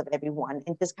midst of everyone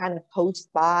and just kind of coast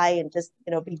by and just,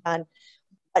 you know, be done.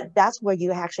 But that's where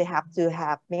you actually have to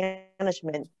have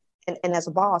management and as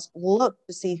a boss, look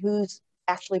to see who's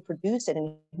actually producing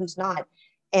and who's not.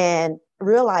 And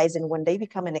realizing when they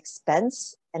become an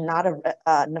expense and not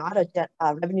a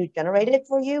revenue generated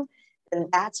for you, and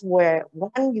that's where,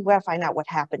 one, you gotta find out what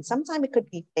happened. Sometimes it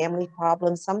could be family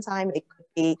problems. Sometimes it could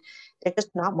be they're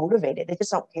just not motivated. They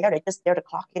just don't care. They're just there to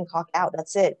clock in, clock out.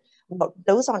 That's it. But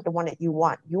those aren't the one that you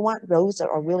want. You want those that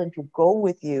are willing to go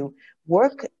with you,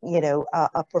 work, you know,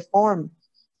 perform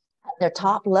at their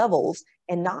top levels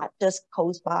and not just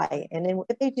coast by. And then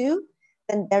if they do,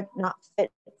 then they're not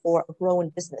fit for a growing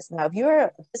business. Now, if you're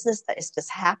a business that is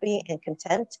just happy and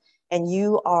content and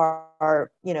you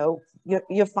are, you know,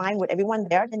 you're fine with everyone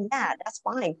there, then yeah, that's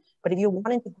fine. But if you're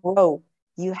wanting to grow,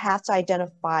 you have to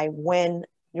identify when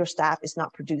your staff is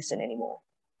not producing anymore.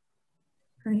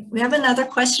 Great. We have another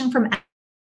question from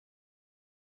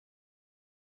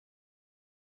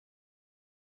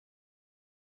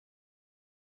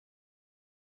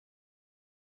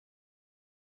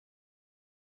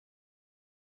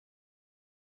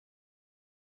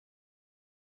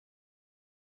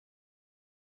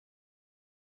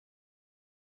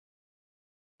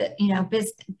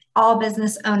all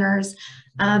business owners.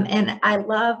 And I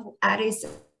love Addie's.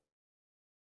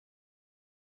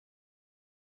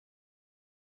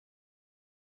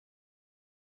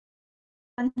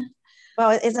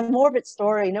 Well, it's a morbid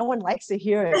story. No one likes to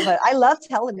hear it, but I love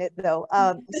telling it though.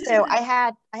 So I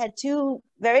had 2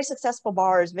 very successful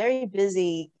bars, very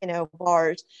busy, you know,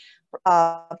 bars,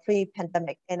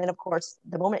 pre-pandemic. And then of course,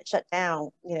 the moment it shut down,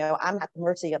 you know, I'm at the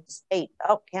mercy of the state.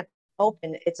 Oh, can't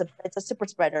open. It's a super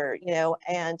spreader, you know,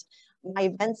 and my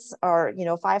events are, you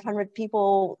know, 500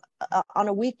 people on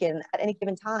a weekend at any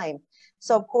given time.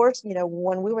 So of course, you know,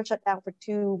 when we were shut down for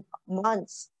 2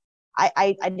 months,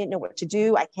 I didn't know what to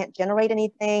do. I can't generate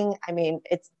anything. I mean,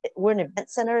 we're an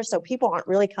event center, so people aren't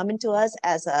really coming to us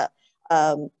as a,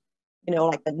 you know,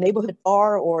 like a neighborhood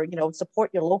bar or, you know,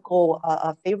 support your local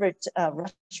favorite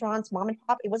restaurants, mom and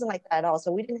pop. It wasn't like that at all.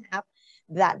 So we didn't have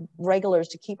that regulars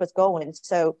to keep us going.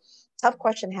 So tough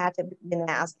question had to be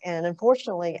asked. And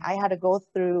unfortunately, I had to go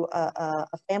through a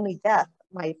family death,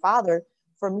 my father,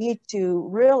 for me to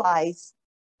realize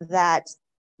that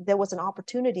there was an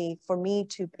opportunity for me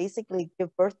to basically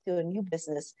give birth to a new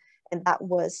business. and that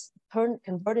was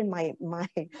converting my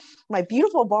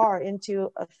beautiful bar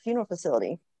into a funeral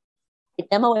facility. I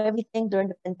demoed everything during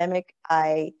the pandemic.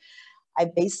 I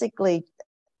basically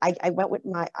went with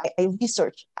I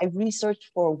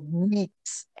researched for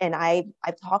weeks, and I've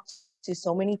talked to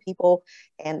so many people,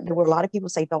 and there were a lot of people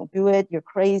say, don't do it, you're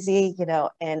crazy, you know.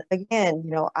 And again,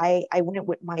 you know, I went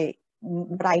with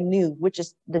what I knew, which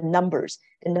is the numbers.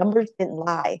 The numbers didn't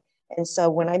lie. And so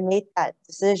when I made that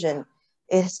decision,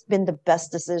 it's been the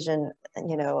best decision,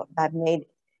 you know, I've made.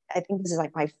 I think this is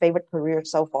like my favorite career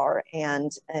so far,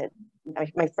 and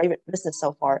my favorite business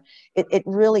so far. It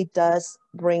really does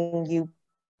bring you,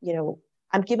 you know,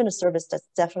 I'm giving a service that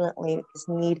definitely is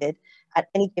needed at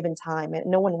any given time, and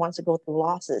no one wants to go through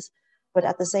losses. But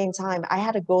at the same time, I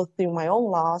had to go through my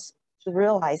own loss to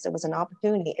realize there was an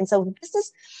opportunity. And so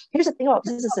business, here's the thing about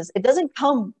businesses, it doesn't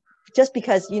come just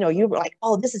because, you know, you were like,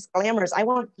 oh, this is glamorous, I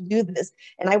want to do this,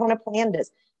 and I want to plan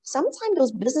this. Sometimes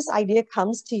those business idea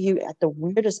comes to you at the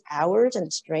weirdest hours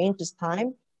and strangest time.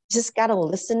 You just got to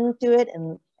listen to it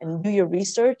and do your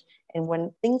research. And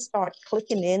when things start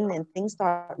clicking in and things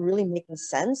start really making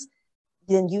sense,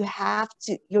 then you have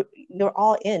to, you're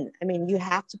all in. I mean, you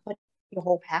have to put your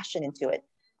whole passion into it.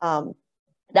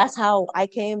 That's how I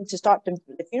came to start the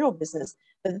funeral business.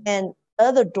 But then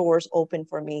other doors open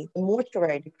for me. The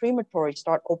mortuary, the crematory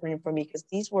start opening for me, because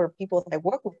these were people that I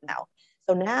work with now.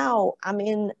 So now I'm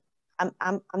in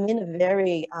a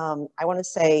very, I want to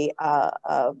say,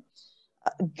 a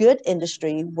good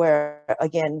industry where,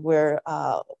 again, we're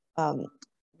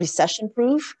recession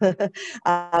proof.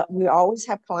 We always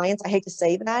have clients. I hate to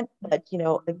say that, but you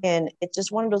know, again, it's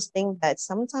just one of those things that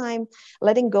sometimes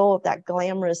letting go of that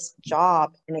glamorous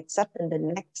job and accepting the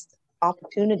next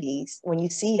opportunities when you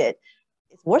see it,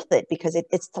 it's worth it, because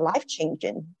it's life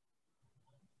changing.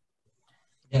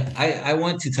 Yeah, I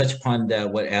want to touch upon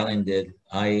that, what Adeline did.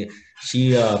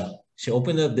 She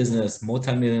opened a business,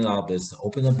 multi-million-dollar business,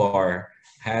 opened a bar,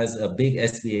 has a big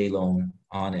SBA loan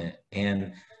on it,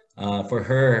 and for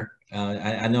her,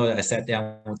 I know that I sat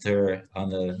down with her on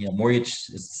the, you know, mortgage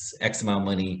is X amount of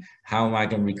money. How am I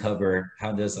going to recover?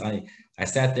 How does I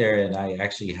sat there and I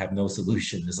actually have no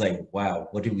solution. It's like, wow,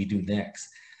 what do we do next?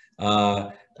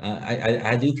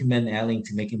 I do commend Adeline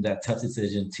to making that tough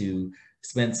decision to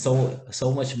spend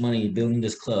so much money building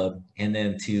this club, and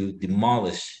then to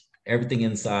demolish everything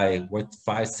inside worth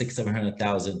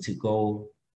 $500,000-$700,000 to go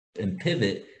and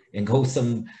pivot and go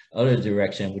some other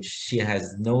direction, which she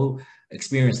has no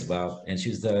experience about. And she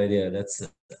was the idea.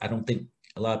 I don't think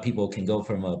a lot of people can go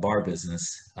from a bar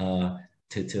business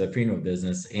to a funeral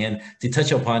business. And to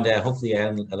touch upon that, hopefully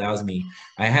Adeline allows me,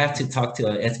 I have to talk to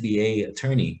an SBA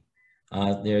attorney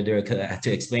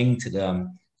to explain to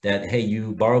them that, hey,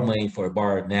 you borrowed money for a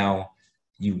bar, now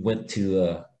you went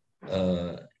to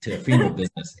a funeral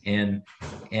business. And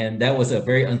that was a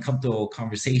very uncomfortable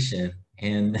conversation.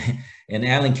 And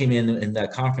Adeline came in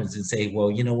that conference and say,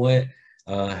 well, you know what?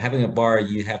 Having a bar,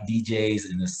 you have DJs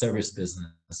in the service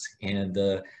business, and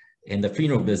in the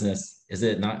funeral business, is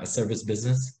it not a service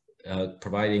business?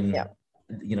 Providing, yeah,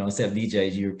 you know, instead of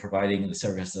DJs, you're providing the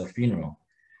service of funeral.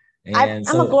 And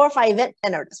I'm a glorified event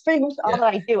planner. That's pretty much all that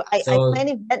I do. I plan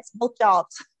events, both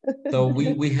jobs. So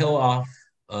we held off,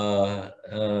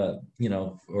 you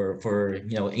know, for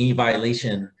you know, any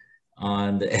violation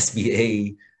on the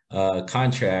SBA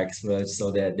contracts,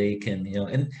 so that they can, you know,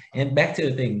 and back to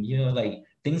the thing, you know, like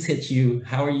things hit you.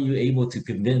 How are you able to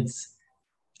convince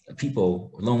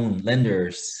people, loan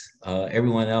lenders,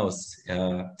 everyone else,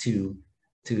 to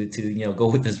you know, go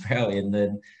with this route? And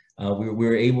then we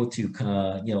were able to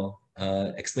you know,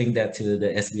 explain that to the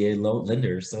SBA loan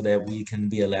lenders so that we can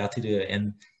be allowed to do it.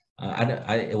 And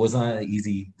it was not an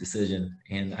easy decision,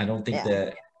 and I don't think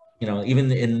that, you know, even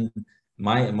in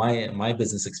my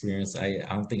business experience, I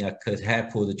don't think I could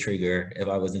have pulled the trigger if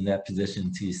I was in that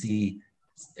position to see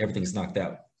everything's knocked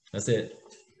out. That's it.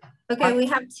 Okay, we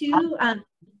have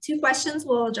two questions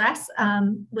we'll address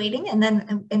waiting, and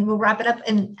then we'll wrap it up.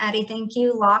 And Addie, thank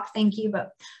you. Locke, thank you.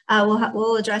 But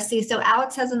we'll address these. So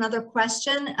Alex has another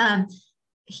question.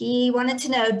 He wanted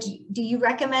to know, do you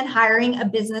recommend hiring a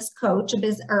business coach,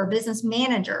 or a business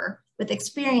manager with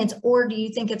experience, or do you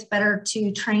think it's better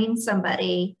to train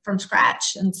somebody from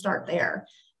scratch and start there?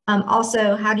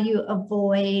 Also, how do you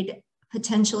avoid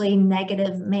potentially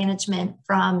negative management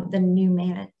from the new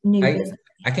business?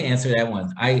 I can answer that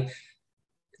one.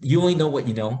 You only know what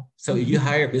you know. So if you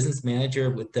hire a business manager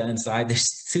with the inside, they're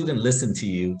still gonna listen to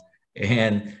you,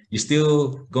 and you're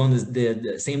still going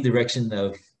the same direction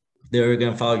of they're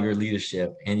gonna follow your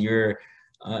leadership, and you're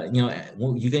you know,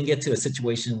 you're gonna get to a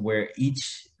situation where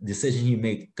each decision you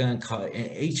make,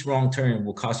 each wrong turn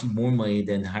will cost you more money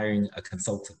than hiring a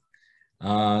consultant.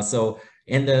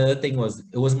 And the other thing was,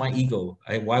 it was my ego.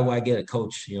 Why would I get a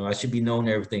coach? You know, I should be knowing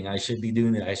everything. I should be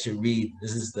doing it. I should read.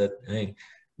 This is the thing.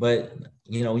 But,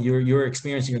 you know, your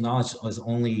experience, your knowledge is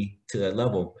only to that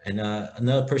level. And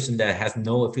another person that has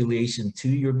no affiliation to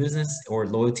your business or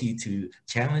loyalty to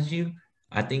challenge you,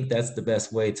 I think that's the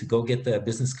best way to go get the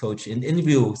business coach and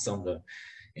interview some of them.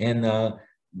 And,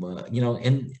 you know,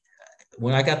 and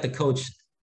when I got the coach,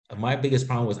 my biggest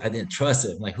problem was I didn't trust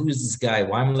him. Like, who is this guy?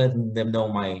 Why am I letting them know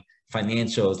my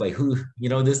financials? Like, who, you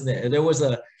know, there was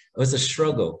a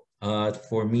struggle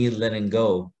for me letting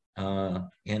go.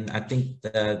 And I think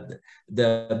that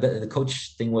the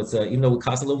coach thing was, even though it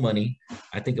cost a little money,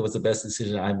 I think it was the best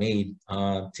decision I made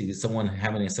to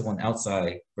having someone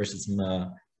outside versus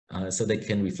so they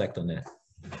can reflect on that.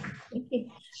 Thank you.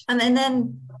 And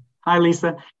then. Hi,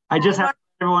 Lisa. I just have to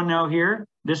let everyone know here,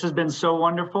 this has been so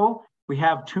wonderful. We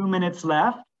have 2 minutes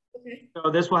left. Okay. So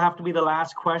this will have to be the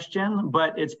last question,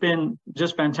 but it's been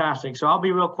just fantastic. So I'll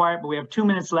be real quiet, but we have 2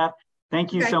 minutes left.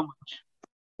 Thank you so much.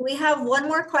 We have one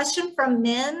more question from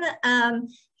Min.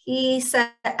 He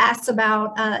asked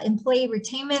about employee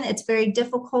retainment. It's very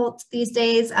difficult these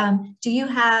days. Do you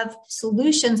have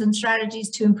solutions and strategies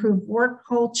to improve work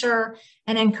culture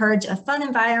and encourage a fun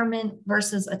environment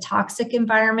versus a toxic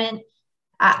environment?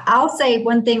 I'll say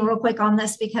one thing real quick on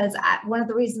this, because one of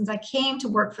the reasons I came to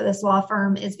work for this law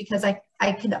firm is because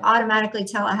I could automatically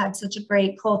tell I had such a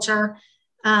great culture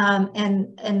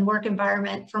and work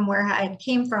environment from where I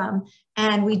came from.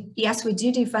 And we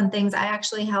do fun things. I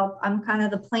actually help. I'm kind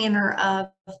of the planner of,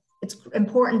 it's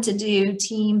important to do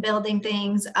team building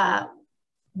things,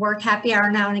 work happy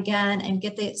hour now and again, and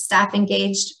get the staff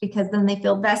engaged, because then they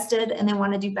feel vested and they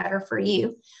want to do better for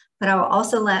you. But I will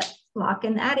also let Locke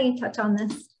and Addie touch on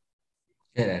this.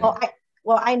 Yeah.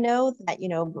 Well, I know that, you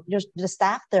know, just the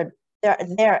staff, they're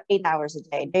 8 hours a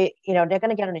day. They're going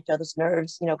to get on each other's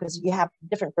nerves, you know, because you have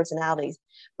different personalities,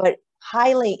 but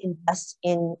highly invest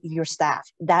in your staff.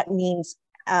 That means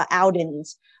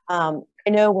outings. I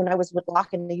know when I was with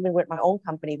Locke and even with my own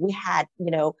company, we had,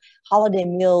 you know, holiday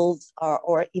meals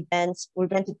or events. We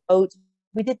rented boats.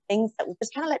 We did things that would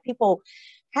just kind of let people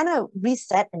kind of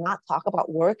reset and not talk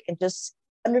about work, and just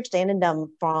understanding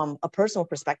them from a personal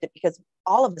perspective, because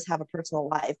all of us have a personal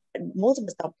life. Most of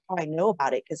us don't probably know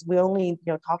about it because we only, you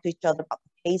know, talk to each other about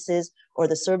the cases or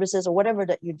the services or whatever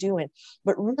that you're doing.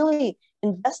 But really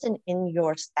investing in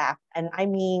your staff, and I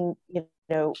mean, you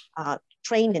know,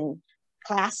 training,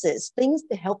 classes, things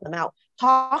to help them out.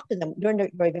 Talk to them during your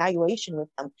evaluation with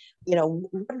them. You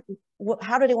know,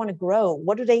 how do they want to grow?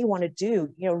 What do they want to do?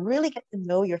 You know, really get to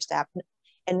know your staff.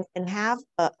 And have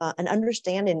an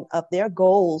understanding of their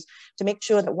goals to make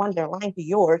sure that, one, they're aligned to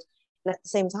yours, and at the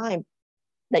same time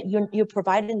that you're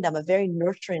providing them a very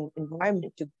nurturing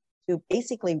environment to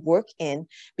basically work in,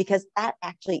 because that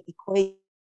actually equates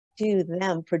to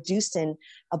them producing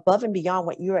above and beyond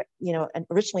what you're, you know,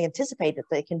 originally anticipated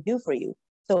they can do for you.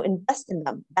 So invest in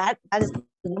them. That is the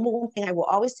number one thing I will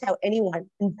always tell anyone: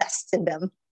 invest in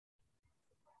them.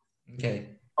 Okay.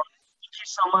 Thank you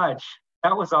so much.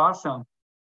 That was awesome.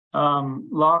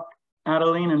 Locke,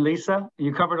 Adeline, and Lisa,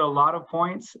 you covered a lot of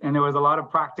points, and there was a lot of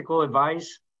practical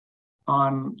advice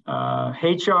on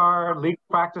HR, legal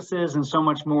practices, and so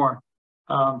much more.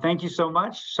 Thank you so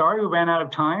much. Sorry we ran out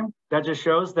of time. That just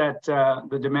shows that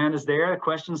the demand is there. The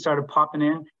questions started popping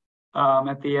in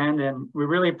at the end, and we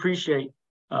really appreciate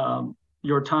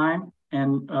your time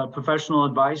and professional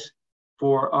advice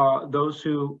for those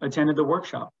who attended the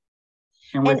workshop.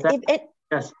 And with that,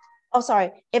 yes. Oh,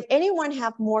 sorry. If anyone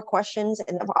have more questions,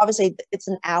 and obviously it's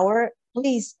an hour,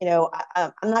 please, you know,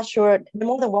 I'm not sure, you're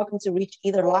more than welcome to reach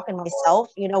either Locke and myself.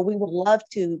 You know, we would love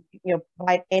to, you know,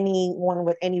 provide anyone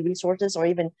with any resources or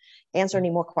even answer any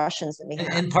more questions that we have.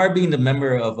 And part being the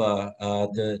member of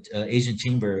the Asian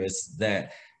Chamber is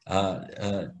that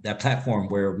that platform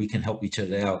where we can help each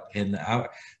other out, and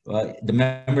the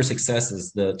member success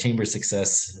is the chamber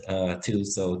success too.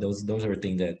 So those are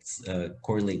things that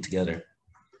correlate together.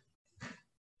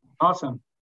 Awesome.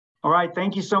 All right.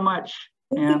 Thank you so much.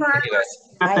 Thank you, Mark.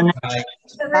 Thank you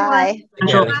guys. Bye.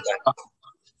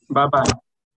 Bye. Bye-bye.